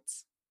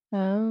T-shirts.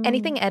 Oh.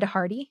 Anything Ed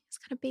Hardy is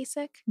kind of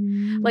basic.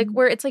 Like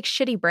where it's like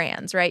shitty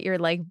brands, right? You're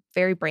like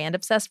very brand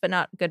obsessed, but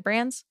not good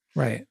brands.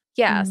 Right.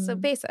 Yeah, so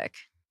Mm. basic.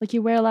 Like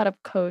you wear a lot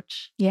of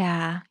Coach.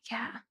 Yeah.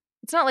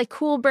 It's not like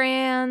cool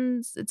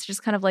brands. It's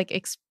just kind of like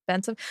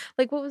expensive.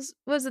 Like what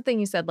was the thing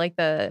you said? Like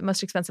the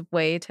most expensive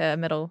way to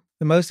middle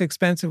The most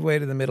expensive way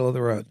to the middle of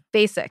the road.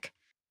 basic.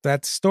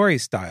 That's story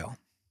style.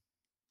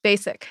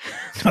 Basic.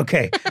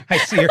 Okay. I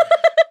see your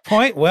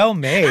point. Well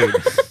made.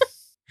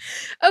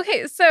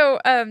 Okay, so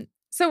I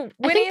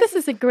think this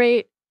is a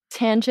great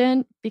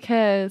tangent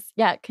because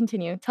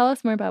continue. Tell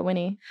us more about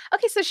Winnie.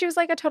 okay, so she was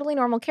like a totally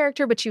normal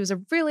character, but she was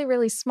a really,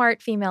 really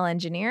smart female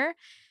engineer.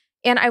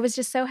 And I was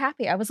just so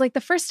happy. I was like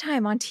the first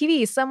time on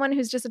TV, someone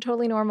who's just a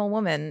totally normal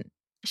woman.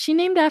 Is she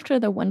named after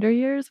the Wonder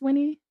Years,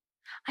 Winnie?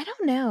 I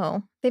don't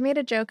know. They made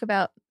a joke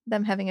about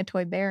them having a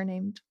toy bear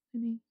named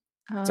Winnie.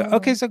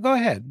 So go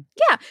ahead.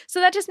 Yeah,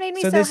 so that just made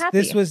me so this happy.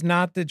 this was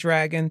not the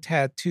dragon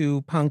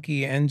tattoo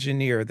punky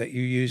engineer that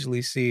you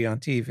usually see on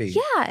TV.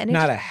 yeah, and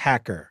Not a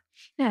hacker.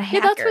 not a Yeah,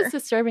 hacker. that's what's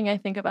disturbing, I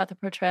think, about the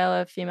portrayal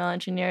of female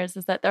engineers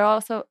is that there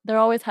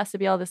always has to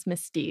be all this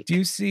mystique. Do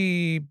you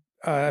see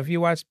have you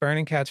watched Burn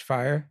and Catch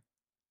Fire?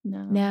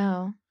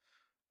 No.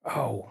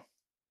 Oh.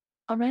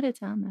 I'll write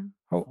it down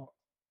though. Oh.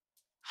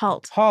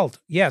 Halt. Halt.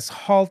 Yes,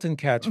 halt and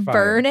catch fire.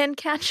 Burn and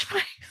catch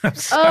fire. I'm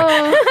sorry.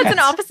 Oh, It's an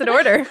opposite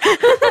order.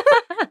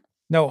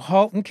 No,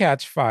 Halt and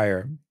Catch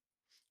Fire.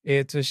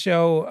 It's a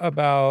show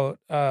about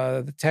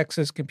the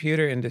Texas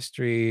computer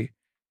industry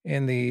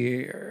in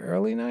the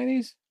early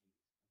 90s,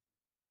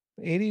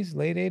 80s,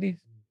 late 80s.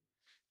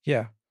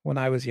 Yeah, when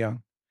I was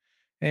young.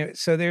 And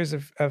so there's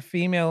a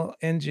female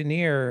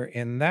engineer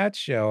in that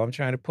show. I'm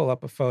trying to pull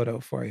up a photo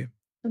for you.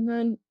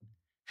 And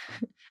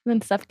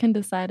then Steph can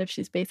decide if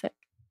she's basic.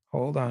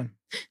 Hold on.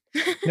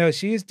 No,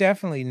 she is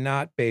definitely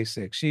not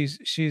basic. She's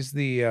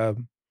the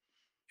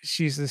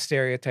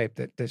stereotype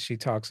that she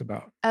talks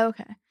about.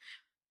 Okay.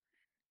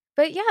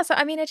 But yeah, so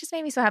I mean, it just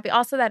made me so happy.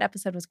 Also, that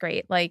episode was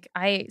great. Like,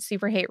 I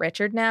super hate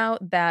Richard now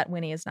that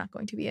Winnie is not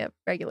going to be a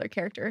regular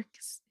character.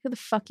 'Cause who the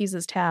fuck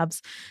uses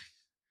tabs?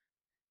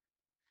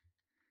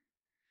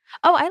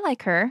 Oh, I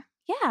like her.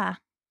 Yeah.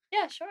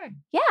 Yeah, sure.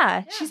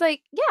 Yeah. She's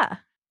like, yeah.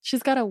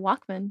 She's got a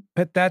Walkman.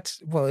 But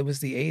it was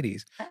the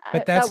 80s. But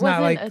That that's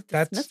not wasn't like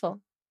a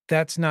dismissal.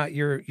 that's not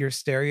your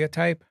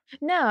stereotype.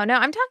 No, I'm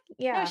talking,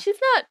 yeah.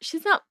 No,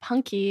 she's not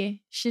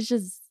punky. She's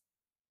just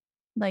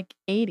like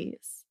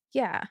 80s.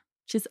 Yeah.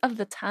 She's of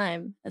the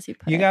time, as you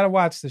put You it. got to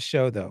watch the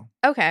show though.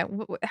 Okay.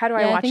 How do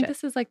I I watch think it?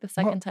 this is like the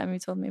second time you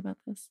told me about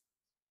this.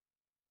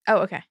 Oh,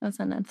 okay. That's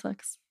on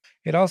Netflix.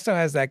 It also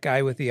has that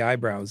guy with the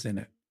eyebrows in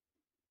it.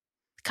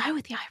 The guy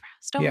with the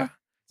eyebrows. Don't Yeah. know.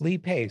 Lee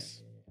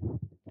Pace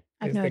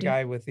I have is no the idea.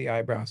 guy with the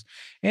eyebrows.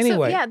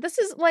 Anyway, So, yeah, this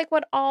is like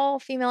what all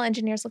female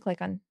engineers look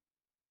like on.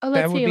 Oh,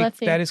 let's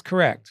see. that is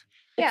correct.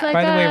 Yeah. It's like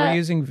By the way, we're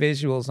using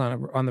visuals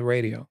on the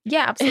radio.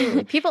 Yeah,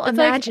 absolutely. People It's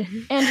like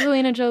imagine.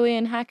 Angelina Jolie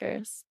and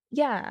Hackers.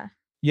 Yeah.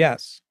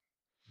 Yes.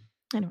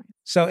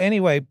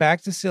 Anyway.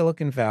 Back to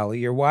Silicon Valley.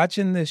 You're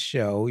watching this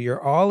show.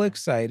 You're all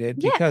excited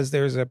Yes. because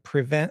there's a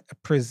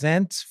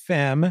presents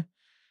femme,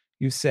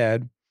 you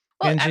said,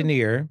 Well,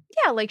 engineer.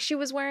 Yeah, like she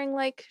was wearing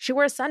she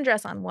wore a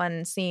sundress on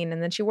one scene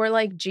and then she wore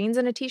like jeans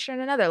and a t-shirt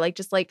in another. Like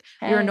just like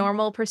you're a Hey.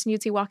 normal person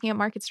you'd see walking up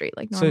Market Street,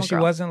 like So normal she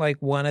girl. wasn't like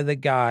one of the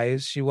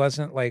guys. She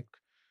wasn't like,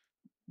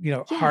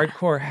 Yeah.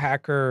 hardcore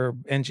hacker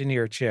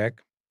engineer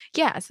chick.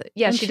 Yeah, so,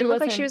 yeah, And she she didn't look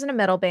like she wasn't- was in a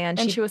metal band.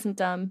 And She she wasn't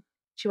dumb.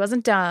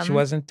 wasn't dumb. She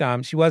wasn't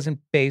dumb. She wasn't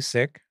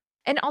basic.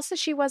 And also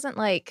she wasn't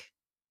like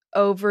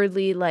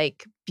overly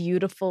like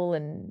beautiful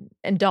and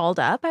dolled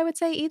up, I would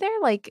say either.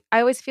 Like I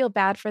always feel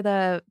bad for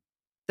the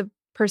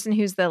person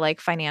who's the like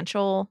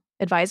financial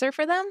advisor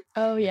for them.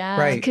 Oh, yeah.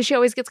 Right. Because she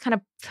always gets kind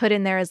of put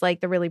in there as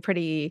like the really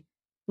pretty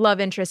love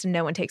interest and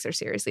no one takes her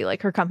seriously.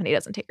 Like her company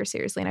doesn't take her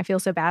seriously. And I feel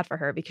so bad for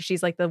her because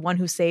she's like the one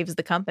who saves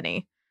the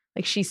company.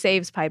 Like she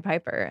saves Pied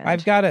Piper. And,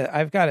 I've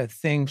got a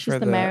thing She's for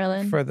the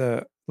Marilyn. for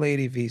the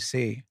lady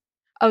VC.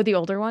 oh, the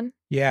older one?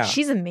 Yeah.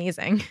 She's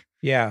amazing.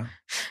 Yeah.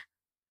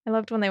 I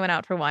loved when they went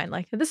out for wine.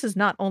 Like, this is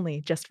not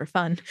only just for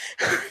fun.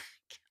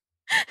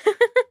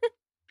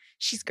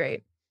 She's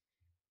great.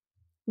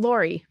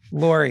 Lori.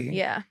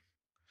 Yeah.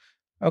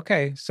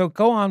 Okay. So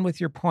go on with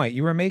your point.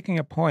 You were making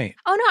a point.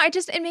 Oh no,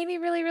 it made me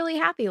really, really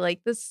happy.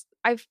 Like this,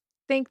 I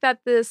think that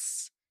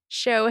this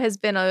show has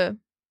been a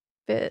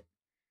bit,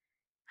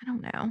 I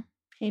don't know.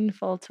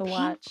 Painful to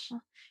watch.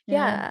 Painful.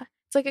 Yeah.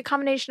 It's like a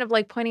combination of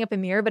like pointing up a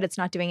mirror, but it's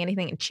not doing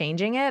anything and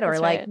changing it or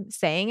That's like right.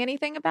 saying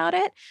anything about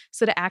it.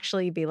 So to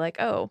actually be like,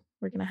 oh,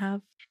 we're going to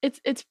have.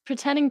 It's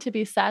pretending to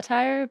be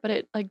satire, but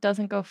it like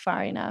doesn't go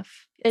far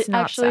enough. It's It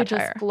not actually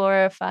satire. just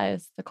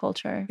glorifies the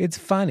culture. It's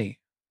funny,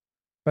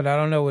 but I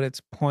don't know what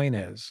its point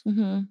is.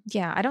 Mm-hmm.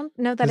 Yeah, I don't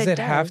know that Does it it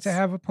does. have to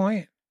have a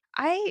point?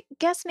 I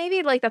guess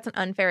maybe like that's an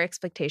unfair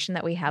expectation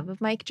that we have of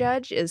Mike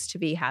Judge is to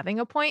be having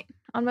a point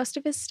on most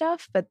of his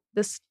stuff, but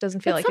this doesn't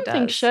feel like it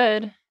Something does.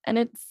 should, and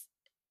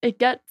it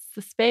gets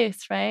the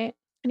space, right?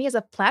 And he has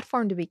a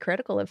platform to be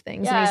critical of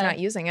things and he's Yeah. not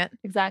using it.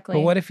 Exactly. But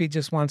what if he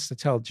just wants to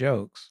tell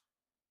jokes?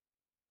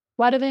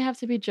 Why do they have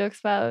to be jokes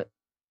about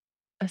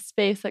a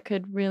space that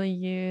could really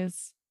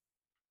use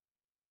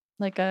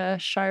like a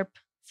sharp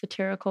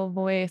satirical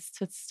voice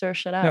to stir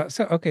shit No, up?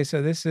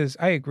 so this is,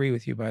 I agree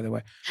with you, by the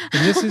way.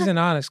 And this is an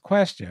honest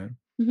question.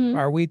 Mhm.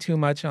 Are we too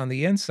much on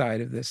the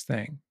inside of this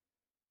thing?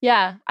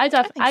 Yeah, I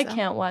think I so.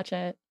 can't watch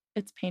it.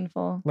 It's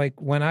painful.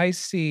 Like when I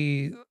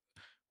see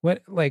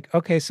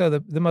so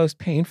the most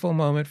painful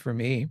moment for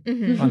me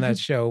Mhm. on that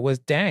show was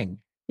Dang.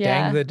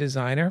 Yeah, Dang, the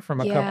designer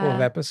from a couple of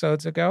Yeah.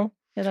 episodes ago.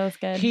 yeah, that was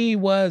good. He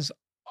was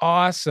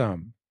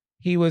awesome.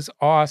 He was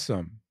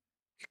awesome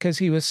because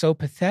he was so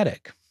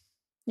pathetic.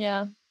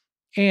 Yeah,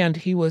 And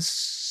he was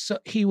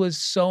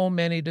so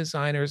many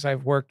designers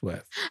I've worked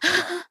with.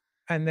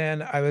 And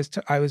then I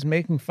was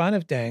making fun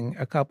of Deng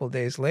a couple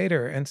days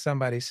later, and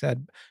somebody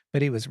said,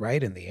 "But he was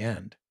right in the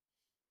end."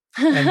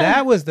 And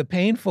that was the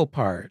painful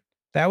part.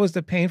 That was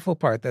the painful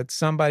part, that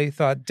somebody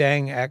thought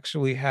Deng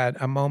actually had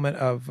a moment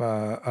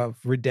of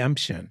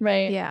redemption.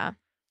 right. Yeah.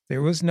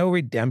 There was no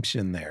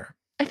redemption there.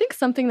 I think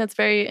something that's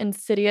very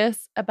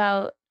insidious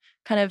about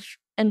kind of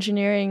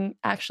engineering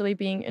actually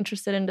being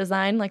interested in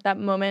design, like that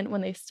moment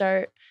when they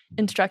start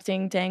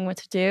instructing Dang what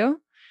to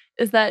do,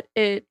 is that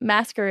it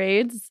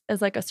masquerades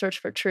as like a search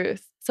for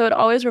truth. So it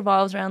always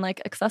revolves around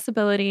like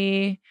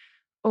accessibility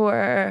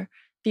or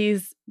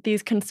these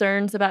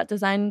concerns about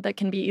design that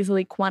can be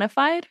easily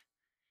quantified.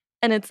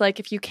 And it's like,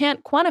 if you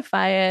can't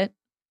quantify it,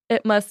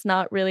 it must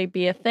not really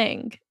be a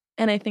thing.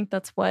 And I think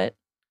that's what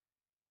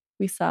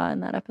we saw in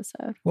that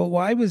episode. Well,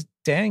 why was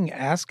Deng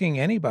asking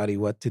anybody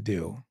what to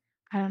do?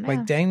 I don't know.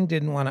 Like Deng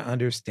didn't want to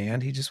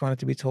understand. He just wanted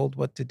to be told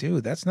what to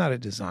do. That's not a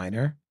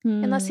designer.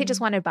 Unless he just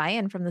Hmm. wanted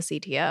buy-in from the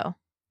CTO,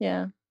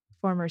 Yeah.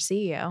 former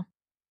CEO.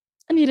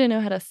 And he didn't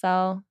know how to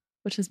sell,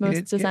 which is most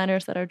did-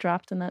 designers that are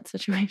dropped in that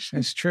situation.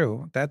 It's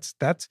true. That's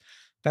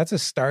a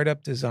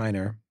startup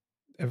designer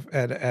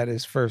at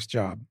his first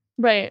job.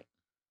 Right.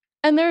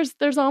 And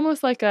there's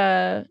almost like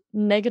a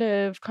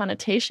negative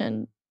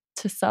connotation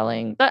to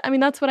selling. But I mean,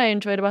 that's what I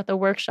enjoyed about the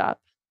workshop,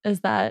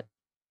 is that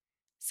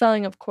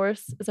selling, of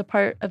course, is a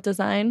part of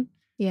design,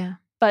 Yeah.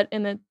 but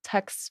in the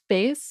tech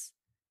space,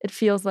 it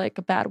feels like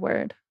a bad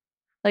word.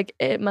 Like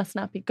it must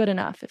not be good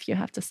enough if you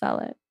have to sell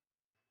it.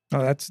 Oh,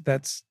 that's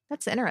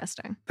That's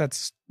interesting.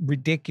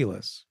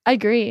 ridiculous. I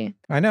agree.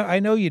 I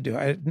know you do.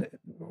 It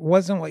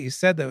wasn't what you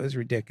said that was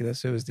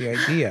ridiculous. It was the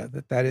idea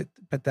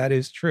but that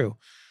is true.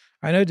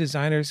 I know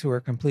designers who are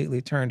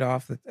completely turned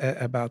off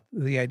about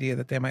the idea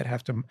that they might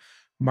have to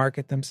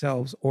market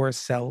themselves or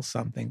sell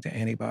something to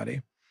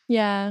anybody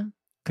Yeah.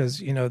 because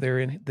they're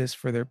in this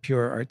for their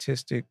pure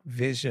artistic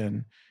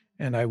vision,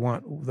 and I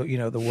want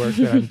the work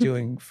that I'm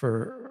doing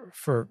for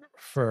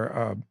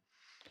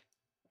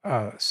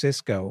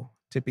Cisco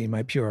to be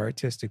my pure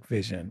artistic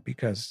vision,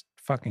 because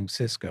fucking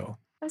Cisco.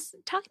 I was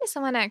talking to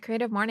someone at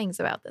Creative Mornings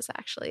about this,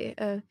 actually.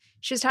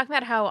 She was talking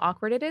about how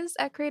awkward it is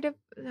at Creative.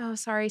 Oh,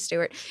 sorry,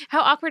 Stuart.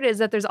 How awkward it is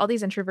that there's all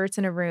these introverts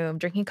in a room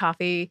drinking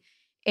coffee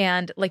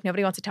and like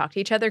nobody wants to talk to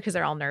each other because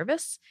they're all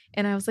nervous.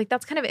 And I was like,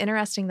 that's kind of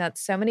interesting that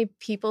so many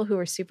people who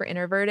are super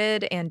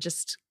introverted and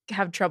just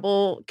have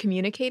trouble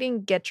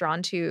communicating get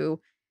drawn to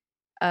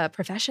a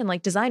profession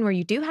like design where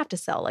you do have to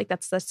sell. Like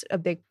that's a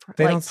big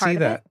They like, don't part see of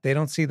that. it. They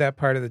don't see that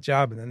part of the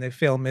job, and then they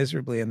fail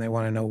miserably, and they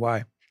want to know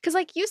why. Because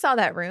like you saw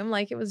that room,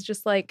 like it was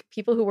just like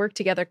people who worked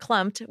together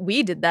clumped.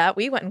 We did that.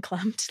 We went and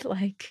clumped.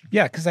 Like,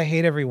 Yeah, because I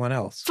hate everyone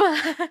else.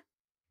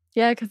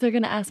 Yeah, because they're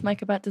going to ask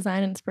Mike about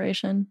design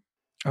inspiration.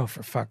 Oh,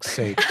 for fuck's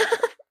sake.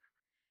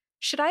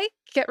 should I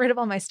get rid of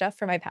all my stuff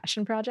for my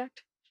passion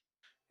project?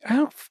 I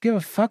don't give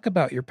a fuck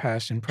about your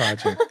passion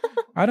project.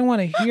 I don't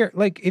want to hear,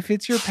 like, if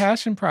it's your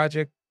passion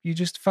project, you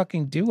just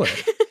fucking do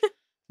it.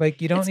 Like,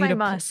 you don't It's need my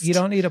must. you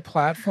don't need a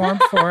platform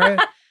for it.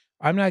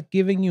 I'm not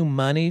giving you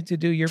money to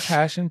do your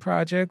passion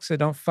project, so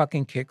don't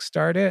fucking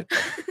kickstart it.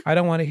 I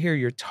don't want to hear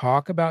your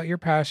talk about your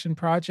passion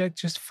project.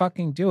 Just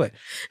fucking do it.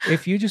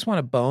 If you just want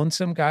to bone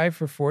some guy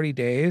for 40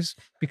 days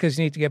because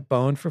you need to get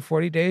boned for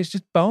 40 days,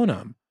 just bone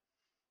him.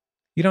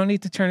 You don't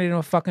need to turn it into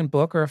a fucking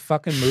book or a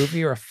fucking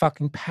movie or a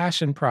fucking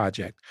passion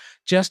project.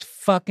 Just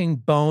fucking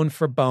bone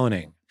for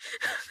boning.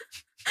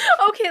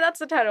 Okay, that's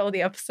the title of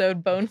the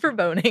episode, Bone for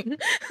Boning.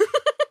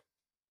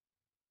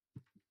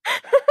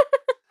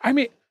 I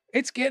mean,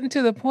 it's getting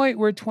to the point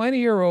where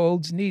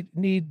 20-year-olds need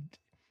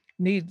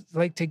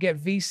like to get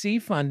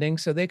VC funding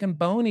so they can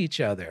bone each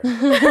other.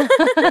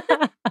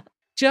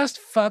 Just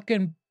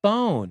fucking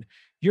bone.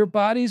 Your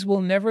bodies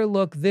will never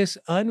look this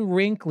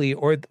unwrinkly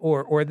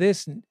or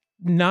this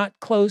not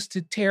close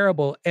to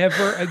terrible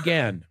ever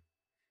again.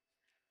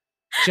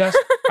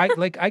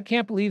 I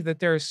can't believe that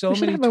there are so We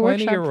should many have a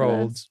workshop for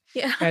 20-year-olds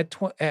Yeah.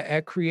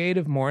 at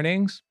Creative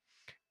Mornings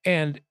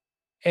and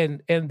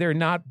they're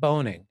not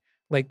boning.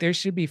 Like, there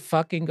should be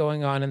fucking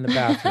going on in the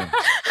bathroom.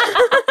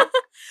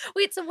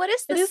 Wait, so what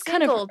is the It is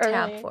kind of single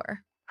tab early. for?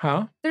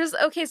 Huh?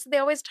 So they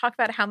always talk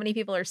about how many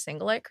people are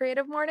single at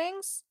Creative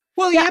Mornings.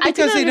 Well, Yeah, yeah, I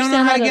because didn't they don't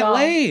know how to understand that get at all.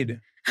 laid.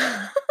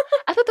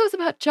 I thought that was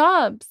about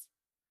jobs.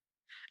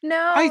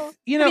 No. Have Have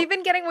you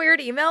been getting weird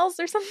emails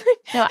or something?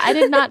 No, I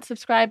did not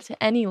subscribe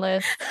to any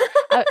list.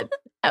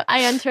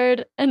 I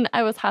entered and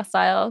I was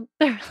hostile.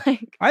 They were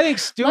like, I think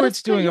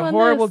Stuart's put doing you a on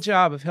horrible this.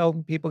 job of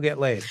helping people get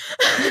laid.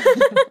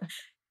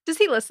 Does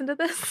he listen to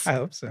this? I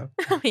hope so.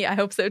 Yeah, I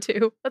hope so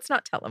too. Let's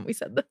not tell him we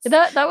said this.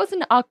 that was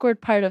an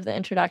awkward part of the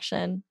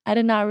introduction. I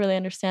did not really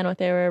understand what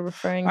they were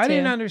referring to. I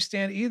didn't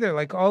understand either.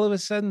 Like, all of a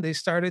sudden they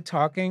started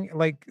talking.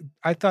 Like,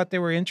 I thought they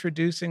were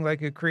introducing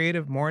like a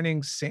Creative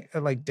Mornings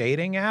like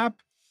dating app.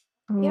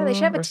 Yeah, they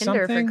should have a Or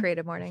Tinder something. for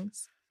Creative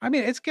Mornings. I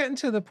mean, it's getting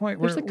to the point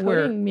There's a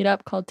where coding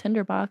meetup called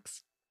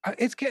Tinderbox.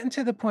 it's getting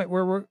to the point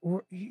where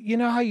we're you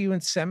know how you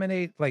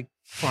inseminate like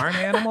farm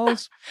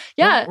animals?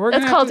 Yeah, we're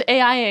gonna that's have called to-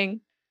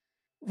 AIing.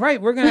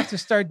 Right. We're going to have to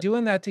start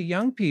doing that to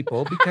young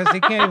people because they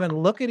can't even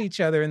look at each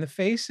other in the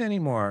face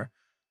anymore.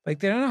 Like,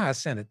 they don't know how to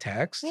send a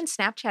text. We can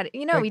Snapchat.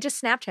 Like- We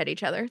just Snapchat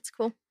each other. It's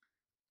cool.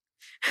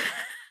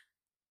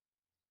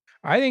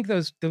 I think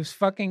those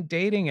fucking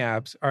dating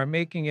apps are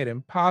making it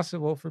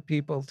impossible for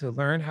people to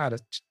learn how to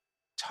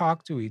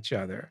talk to each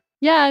other.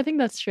 Yeah, I think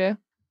that's true.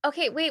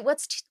 Okay, wait.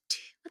 What's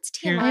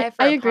Here- TMI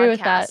for I a agree with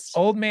that. podcast?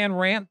 Old man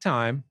rant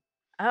time.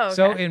 Oh, okay.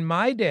 So in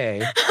my day,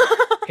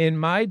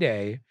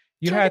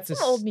 you Can I had get to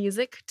some old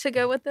music to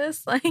go with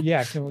this? Like,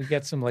 Yeah, can we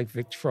get some like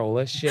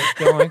Victrola shit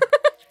going?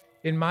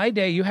 In my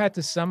day, you had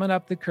to summon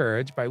up the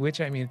courage, by which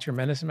I mean a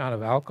tremendous amount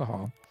of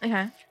alcohol,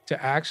 okay.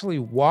 to actually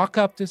walk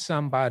up to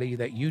somebody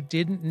that you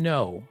didn't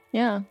know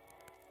Yeah.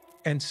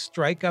 and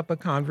strike up a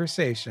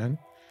conversation,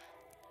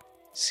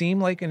 seem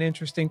like an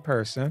interesting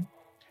person,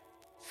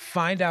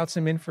 find out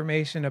some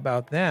information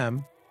about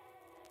them,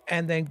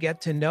 and then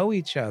get to know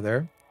each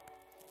other.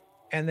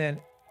 And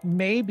then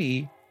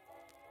maybe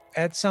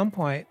at some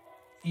point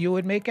you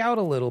would make out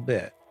a little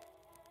bit.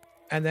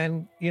 And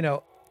then,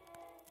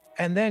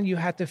 and then you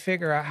had to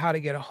figure out how to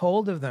get a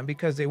hold of them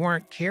because they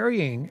weren't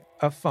carrying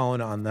a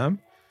phone on them.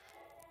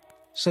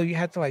 So you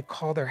had to like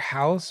call their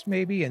house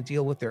maybe and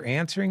deal with their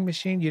answering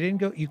machine. You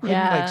couldn't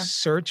like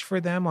search for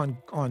them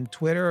on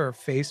Twitter or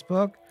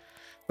Facebook.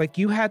 Like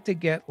you had to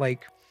get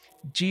like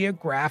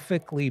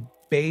geographically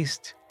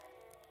based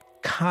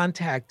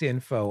contact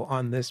info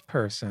on this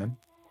person.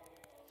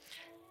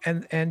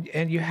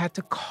 And you had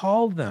to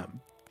call them.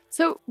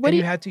 So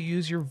you had to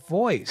use your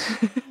voice.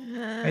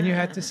 And you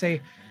had to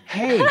say,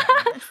 hey,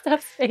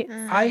 Steph's face.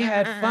 I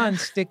had fun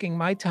sticking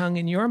my tongue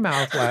in your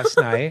mouth last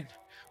night.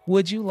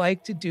 Would you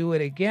like to do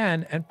it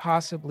again and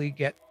possibly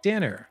get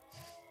dinner?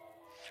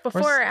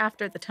 Before or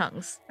after the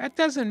tongues? That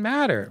doesn't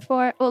matter.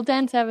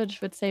 Dan Savage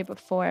would say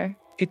before.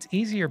 It's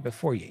easier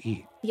before you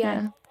eat.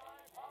 Yeah.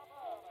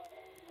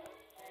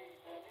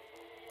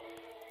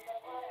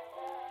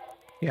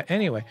 Yeah,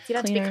 anyway. You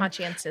have to be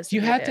conscientious.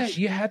 You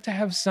had to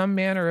have some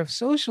manner of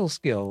social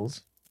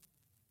skills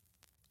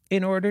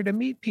in order to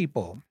meet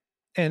people.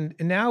 And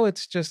now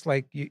it's just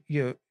like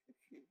you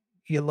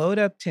load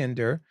up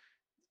Tinder,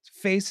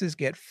 faces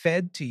get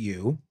fed to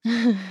you,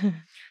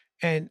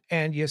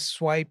 and you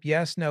swipe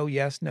yes, no,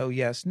 yes, no,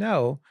 yes,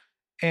 no.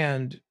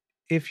 And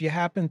if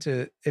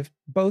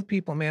both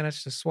people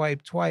manage to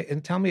swipe twice,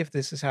 and tell me if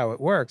this is how it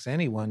works,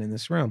 anyone in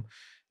this room,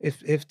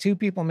 if two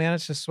people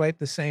manage to swipe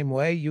the same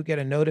way, you get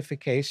a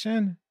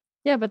notification.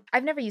 Yeah, but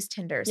I've never used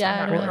Tinder. So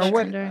Yeah, I'm not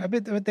really Tinder. I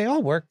bet they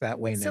all work that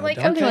way now. So like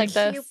don't okay,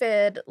 they?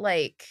 Cupid,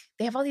 like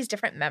they have all these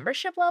different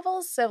membership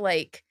levels. So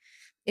like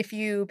if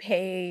you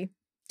pay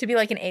to be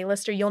like an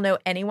A-lister, you'll know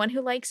anyone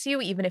who likes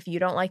you, even if you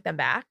don't like them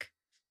back.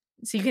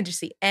 So you can just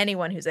see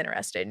anyone who's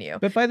interested in you.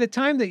 But by the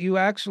time that you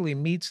actually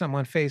meet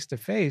someone face to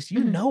face,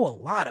 you know a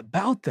lot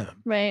about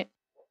them. Right.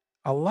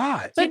 A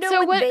lot. But you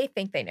know what they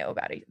think they know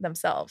about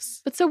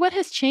themselves. But so what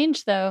has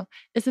changed though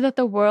is that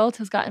the world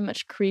has gotten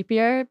much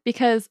creepier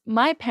because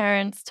my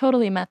parents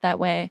totally met that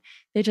way.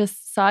 They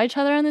just saw each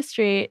other on the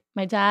street.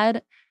 My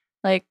dad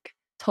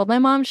told my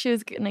mom she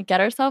was going to get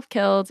herself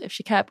killed if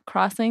she kept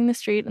crossing the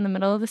street in the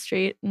middle of the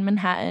street in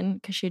Manhattan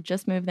because she had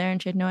just moved there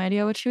and she had no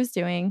idea what she was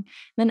doing. And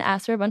then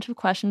asked her a bunch of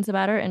questions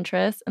about her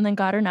interests and then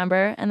got her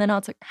number and then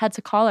also had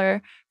to call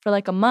her for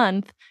like a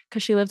month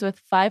because she lived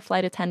with 5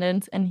 flight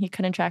attendants and he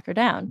couldn't track her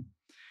down.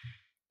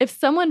 If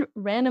someone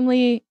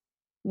randomly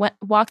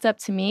walked up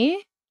to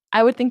me,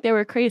 I would think they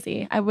were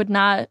crazy. I would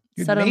not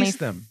You'd suddenly mace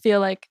them.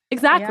 feel like,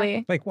 exactly.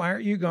 Yeah. Like, why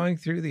aren't you going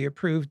through the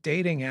approved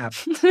dating app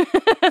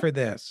for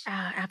this?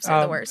 Apps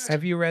are the worst.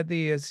 Have you read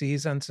the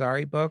Aziz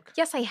Ansari book?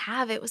 Yes, I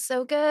have. It was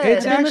so good.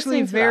 It's I've been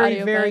actually listening to the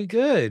very, very audiobook.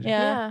 good.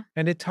 Yeah.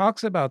 And it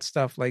talks about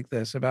stuff like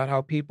this, about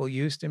how people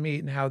used to meet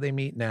and how they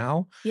meet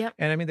now. Yep.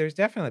 And I mean, there's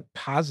definitely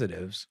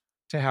positives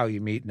to how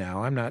you meet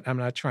now. I'm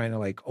not trying to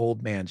like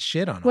old man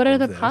shit on What all are of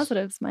the this.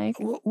 positives, Mike?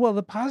 Well,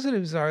 the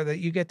positives are that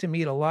you get to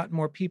meet a lot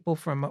more people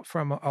from a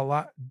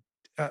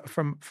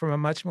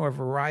much more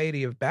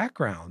variety of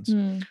backgrounds.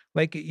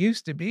 Like it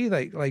used to be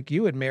like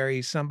you would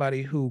marry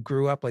somebody who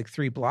grew up like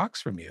 3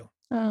 blocks from you.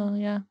 Oh,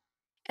 yeah.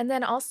 And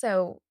then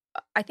also,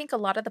 I think a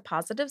lot of the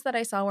positives that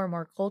I saw were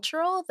more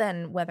cultural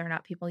than whether or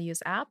not people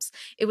use apps.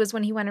 It was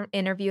when he went and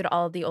interviewed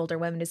all of the older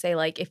women to say,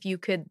 like, if you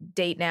could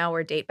date now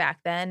or date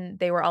back then,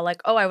 they were all like,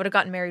 oh, I would have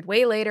gotten married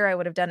way later. I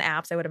would have done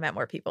apps. I would have met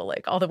more people.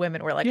 Like all the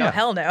women were like, Yeah. oh,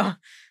 hell no.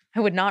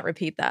 I would not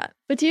repeat that.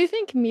 But do you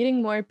think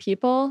meeting more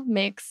people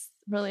makes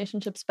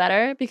relationships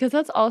better? Because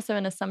that's also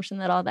an assumption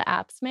that all the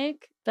apps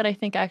make that I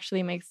think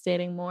actually makes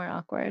dating more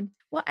awkward.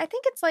 Well, I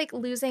think it's like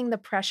losing the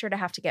pressure to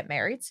have to get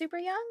married super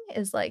young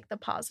is like the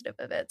positive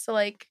of it. So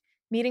like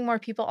meeting more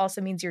people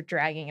also means you're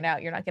dragging it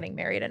out. You're not getting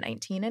married at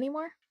 19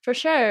 anymore. For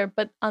sure.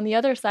 But on the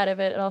other side of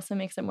it, it also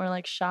makes it more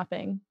like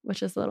shopping,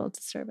 which is a little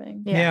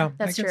disturbing. Yeah,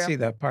 that's I can true. see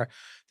that part.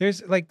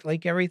 There's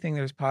like everything,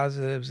 there's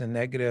positives and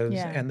negatives.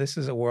 Yeah. And this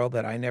is a world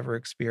that I never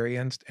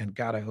experienced. And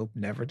God, I hope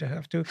never to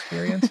have to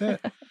experience it.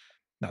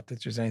 Not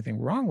that there's anything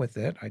wrong with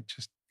it.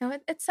 No,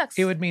 it sucks.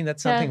 It would mean that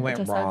something it went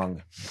does suck.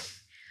 wrong.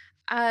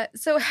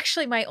 So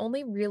actually my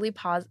only really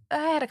I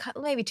had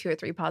maybe 2 or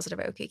 3 positive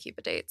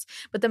OkCupid dates,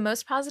 but the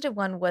most positive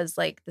one was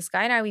like this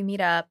guy and I, we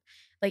meet up,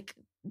 like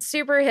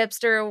super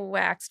hipster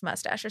waxed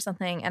mustache or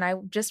something. And I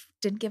just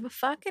didn't give a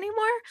fuck anymore.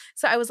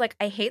 So I was like,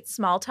 I hate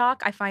small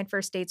talk. I find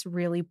first dates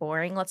really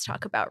boring. Let's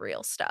talk about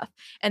real stuff.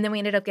 And then we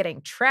ended up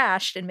getting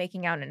trashed and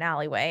making out in an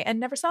alleyway and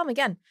never saw him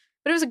again.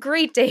 But it was a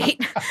great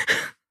date.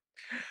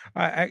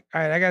 I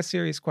got a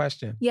serious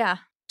question. Yeah.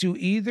 Do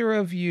either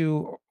of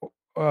you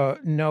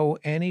know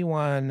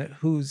anyone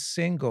who's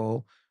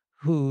single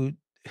who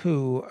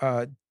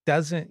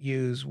doesn't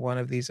use one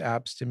of these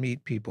apps to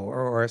meet people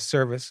or a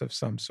service of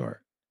some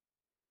sort?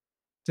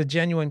 It's a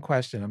genuine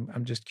question.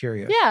 I'm just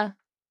curious. Yeah.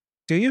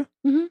 Do you?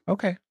 Mhm.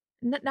 Okay.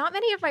 Not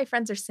many of my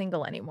friends are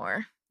single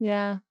anymore.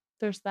 Yeah.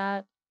 There's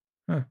that.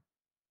 Huh.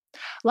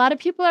 A lot of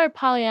people are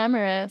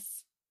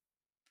polyamorous.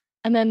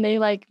 And then they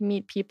like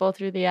meet people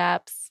through the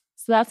apps.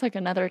 So that's like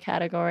another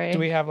category. Do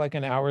we have like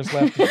an hour's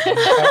left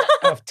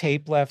of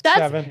tape left,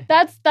 Seven?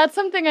 That's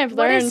something I've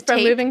What is learned from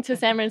tape? moving to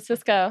San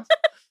Francisco.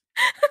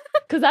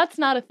 Because that's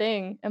not a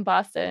thing in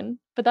Boston,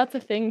 but that's a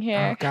thing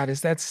here. Oh God,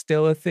 is that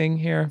still a thing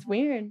here? It's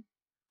weird.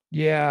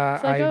 Yeah,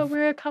 It's like, oh,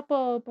 we're a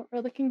couple, but we're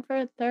looking for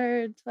a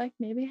third to like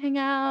maybe hang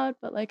out,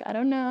 but like I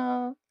don't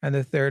know. and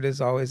the third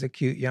is always a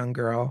cute young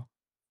girl.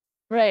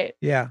 Right.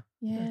 Yeah,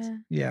 Yeah.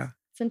 yeah.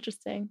 It's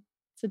interesting.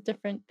 It's a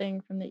different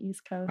thing from the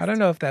East Coast. I don't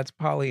know if that's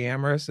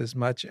polyamorous as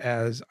much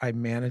as I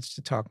managed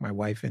to talk my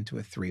wife into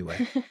a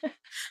three-way.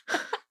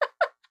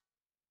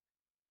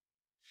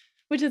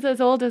 Which is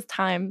as old as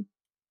time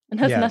and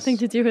has nothing Yes.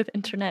 to do with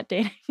internet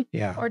dating.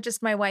 Yeah, Or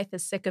just my wife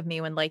is sick of me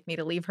and like me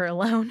to leave her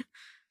alone.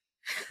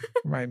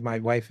 my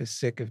wife is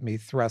sick of me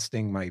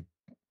thrusting my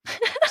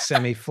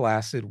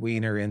semi-flaccid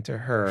wiener into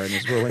her and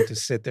is willing to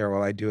sit there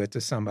while I do it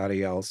to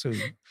somebody else who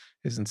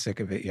isn't sick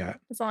of it yet.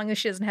 As long as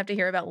she doesn't have to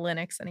hear about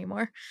Linux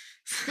anymore.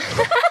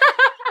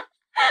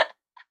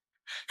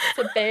 It's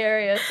a Bay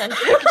Area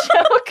centric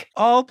joke.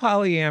 All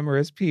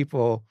polyamorous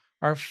people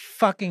are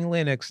fucking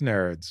Linux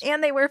nerds.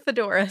 And they wear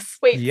fedoras.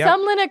 Wait, Yep.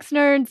 some Linux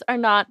nerds are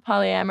not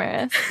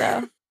polyamorous,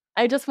 so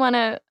I just want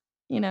to,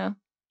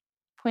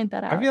 point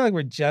that out. I feel like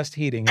we're just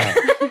heating up.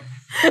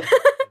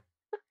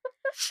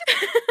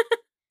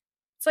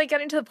 It's like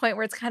getting to the point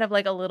where it's kind of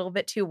like a little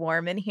bit too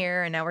warm in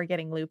here and now we're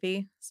getting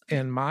loopy. So-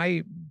 In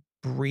my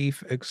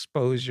brief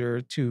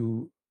exposure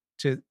to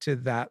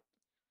that,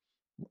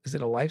 is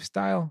it a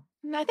lifestyle?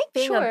 I think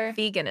being Sure. a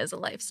vegan is a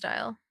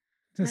lifestyle.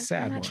 It's a I'm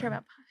sad not one. sure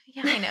about.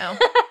 Yeah, I know.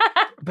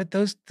 But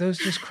those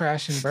just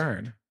crash and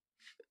burn.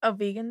 Oh,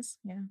 vegans?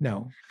 Yeah.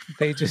 No,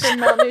 they just And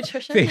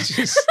malnutrition. they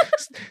just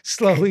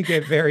slowly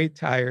get very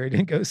tired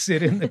and go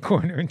sit in the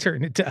corner and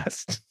turn to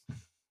dust.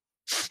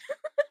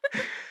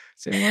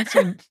 So once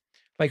in,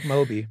 like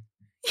Moby,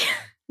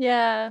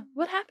 Yeah.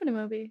 What happened to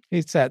Moby?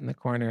 he sat in the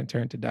corner and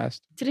turned to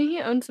dust. Didn't he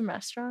own some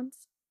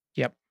restaurants?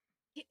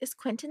 Is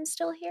Quentin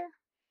still here?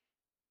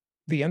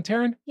 The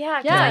intern Yeah.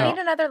 'cause Yeah. I need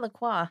another La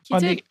Croix. He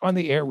on did.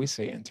 the air we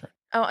say intern.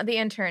 Oh, the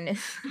intern is.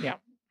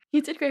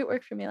 He did great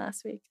work for me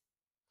last week.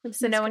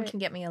 So no one Great. can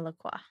get me a La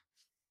Croix.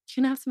 You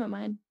can have some of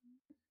mine.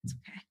 It's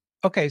okay.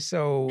 Okay,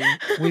 so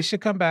we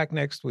should come back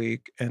next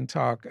week and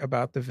talk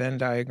about the Venn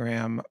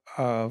diagram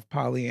of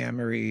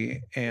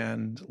polyamory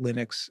and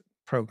Linux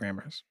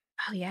programmers.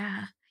 Oh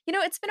yeah.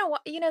 It's been a while.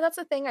 That's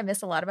the thing I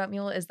miss a lot about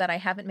Mule is that I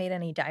haven't made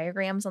any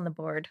diagrams on the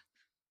board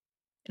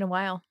in a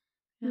while.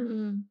 Yeah.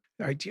 Mm-mm.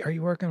 Are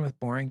you working with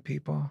boring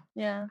people?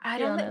 Yeah. I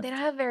be don't. honest. They don't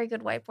have very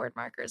good whiteboard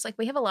markers. Like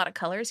we have a lot of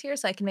colors here,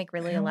 so I can make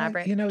really You know what?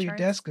 elaborate. Your charts.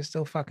 desk is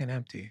still fucking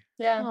empty.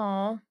 Yeah.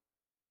 Aw.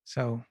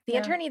 So, The Yeah.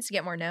 intern needs to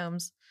get more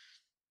gnomes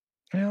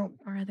well,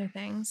 or other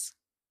things.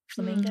 Mm.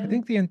 Flamingo. I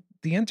think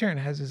the intern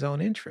has his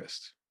own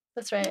interest.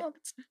 That's right. Oh,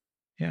 that's-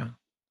 Yeah.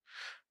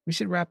 We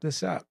should wrap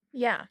this up.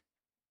 yeah.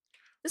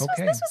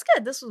 Okay. This was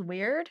good. This was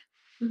weird.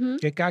 Mm-hmm.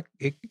 It got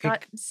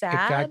Sad.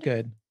 it got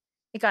good.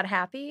 It got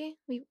happy.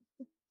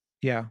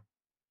 Yeah.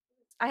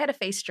 I had a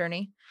face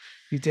journey.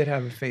 You did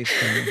have a face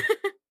journey.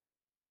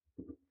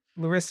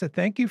 Larissa,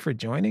 thank you for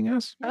joining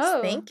us. Yes,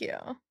 Oh. thank you.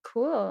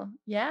 Cool.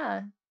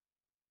 Yeah.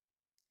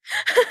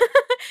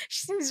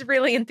 She seems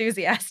really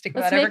enthusiastic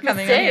Let's about ever make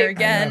coming on here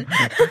mistakes. I again.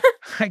 know.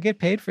 I get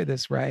paid for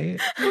this, right?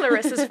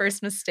 Larissa's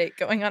first mistake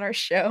going on our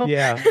show.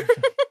 Yeah.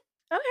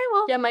 Okay,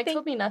 well. Yeah, Mike thank-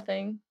 told me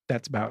nothing.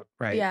 That's about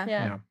right. Yeah.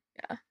 Yeah.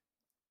 Yeah.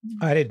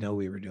 I didn't know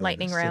we were doing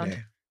Lightning this round.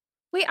 today.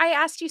 Wait, I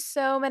asked you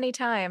so many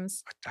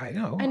times. I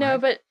know. I know,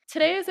 but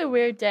today is a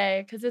weird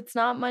day because it's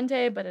not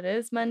Monday, but it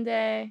is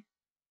Monday.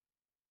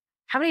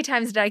 How many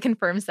times did I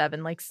confirm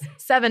 7? Like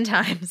 7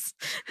 times.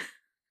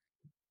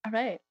 All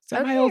right. Is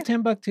that my Okay. old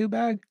Timbuktu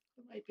bag?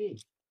 It might be.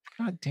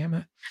 God damn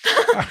it.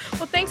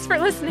 Well, thanks for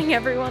listening,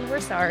 everyone.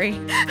 We're sorry.